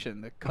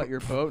dedication to cut your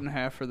boat in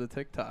half for the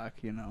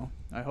TikTok, you know?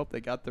 I hope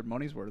they got their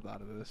money's worth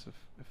out of this,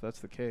 if that's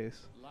the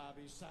case.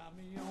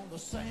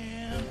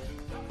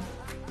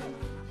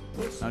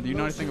 Now, do you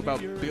know anything about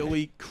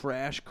Billy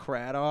Crash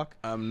Craddock?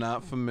 I'm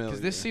not familiar.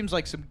 Because this seems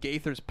like some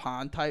Gaither's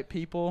Pond type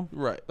people.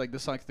 Right. Like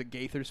this, like the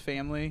Gaither's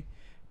family.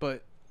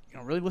 But, you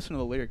know, really listen to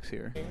the lyrics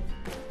here.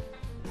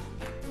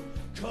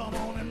 Come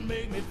on and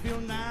make me feel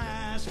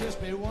nice. Kiss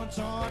me once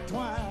or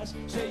twice.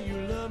 Say you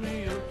love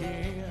me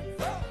again.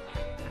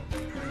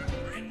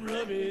 And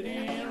rub it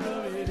in,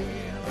 rub it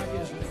in. Like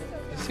it's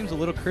It seems a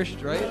little Christian,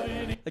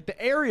 right? Like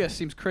the area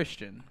seems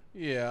Christian.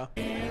 Yeah.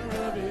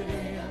 rub it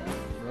in.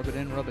 Rub it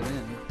in, rub it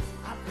in.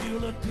 I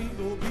feel a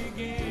tingle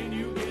begin.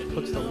 You get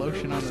Puts the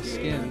lotion on the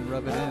skin,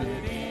 rub it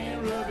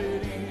in. rub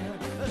it in.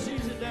 Let's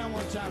ease it down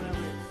one time.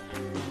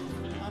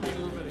 I need a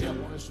little bit of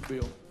help on this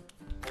bill.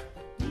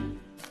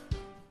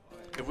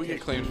 If we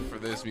get claimed for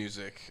this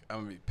music,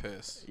 I'm gonna be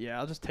pissed. Yeah,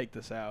 I'll just take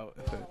this out.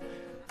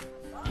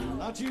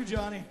 Not you,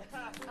 Johnny.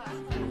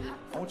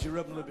 I want you to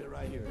rub a little bit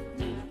right here.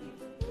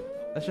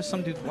 That's just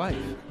some dude's wife.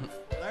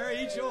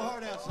 Larry, eat your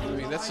heart out, son. I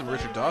mean, that's some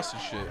Richard Dawson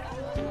shit.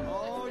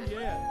 Oh,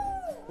 yeah.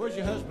 Where's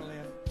your husband, Lynn?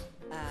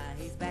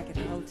 He's back at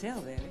the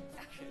hotel, baby.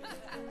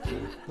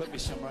 Put me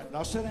some right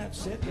now. Sit down,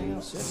 sit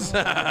down, sit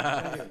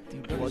down.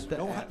 Dude, what the?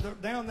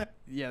 Don't down there.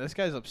 Yeah, this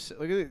guy's upset.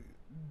 Look at it.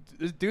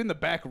 This dude in the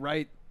back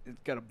right,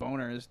 it's got a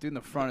boner. This dude in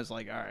the front is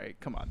like, all right,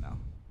 come on now.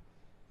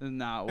 This is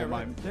not what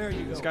my. There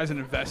you go. This guy's an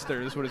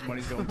investor. This is what his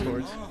money's going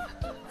towards.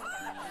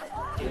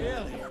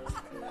 Really?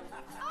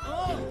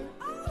 Oh,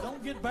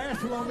 don't get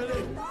bashful on me.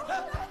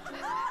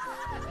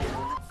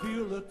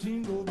 Feel the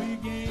tingle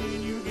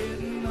begin. You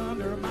getting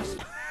under my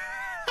skin.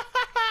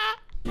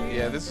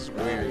 Yeah, this is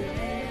weird.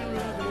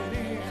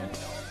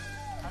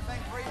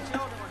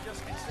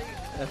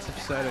 That's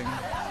upsetting.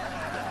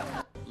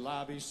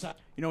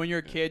 You know, when you're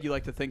a kid, you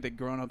like to think that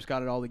grown-ups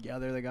got it all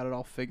together. They got it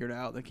all figured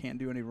out. They can't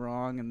do any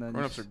wrong. And then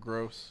Grown-ups are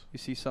gross. You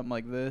see something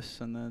like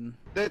this, and then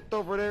That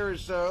over there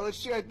is, let's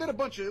see, I did a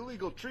bunch of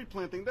illegal tree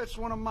planting. That's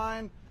one of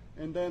mine.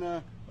 And then,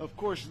 of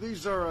course,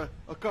 these are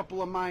a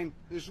couple of mine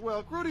as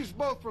well. Rudy's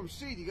both from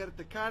seed. You got a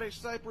Tecate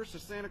cypress, a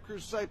Santa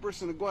Cruz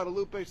cypress, and a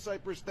Guadalupe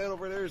cypress. That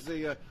over there is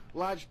the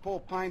lodgepole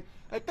pine.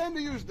 I tend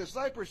to use the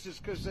cypresses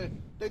because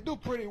they do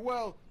pretty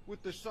well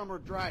with the summer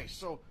dry.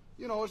 So,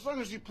 you know, as long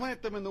as you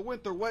plant them in the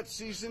winter wet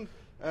season,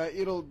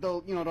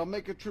 they'll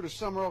make it through the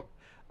summer.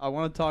 I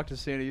want to talk to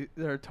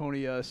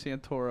Tony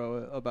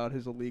Santoro about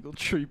his illegal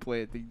tree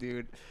planting,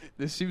 dude.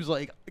 This seems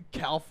like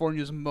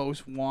California's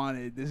most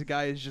wanted. This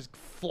guy is just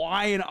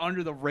flying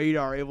under the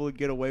radar, able to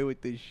get away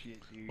with this shit,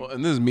 dude. Well,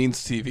 and this is Means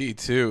TV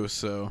too,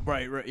 so.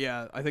 Right,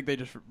 yeah. I think they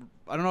just,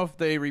 I don't know if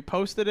they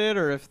reposted it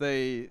or if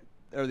they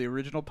are the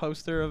original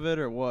poster of it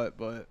or what,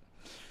 but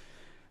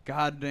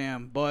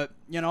goddamn. But,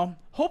 you know,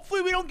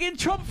 hopefully we don't get in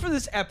trouble for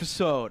this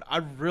episode.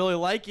 I'd really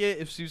like it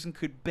if Susan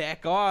could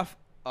back off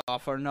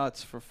our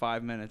nuts for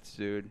 5 minutes,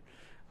 dude.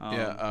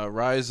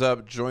 Rise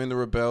up, join the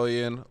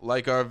rebellion,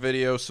 like our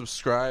video,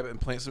 subscribe,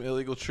 and plant some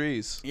illegal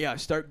trees. Yeah,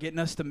 start getting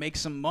us to make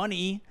some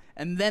money,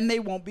 and then they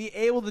won't be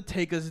able to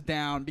take us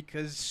down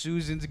because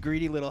Susan's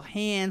greedy little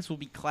hands will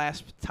be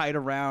clasped tight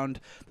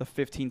around the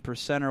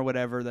 15% or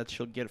whatever that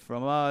she'll get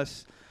from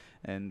us.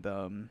 And,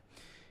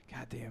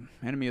 goddamn,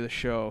 enemy of the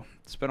show.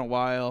 It's been a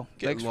while.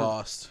 Get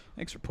lost.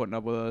 Thanks for putting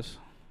up with us.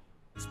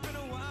 It's been a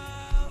while.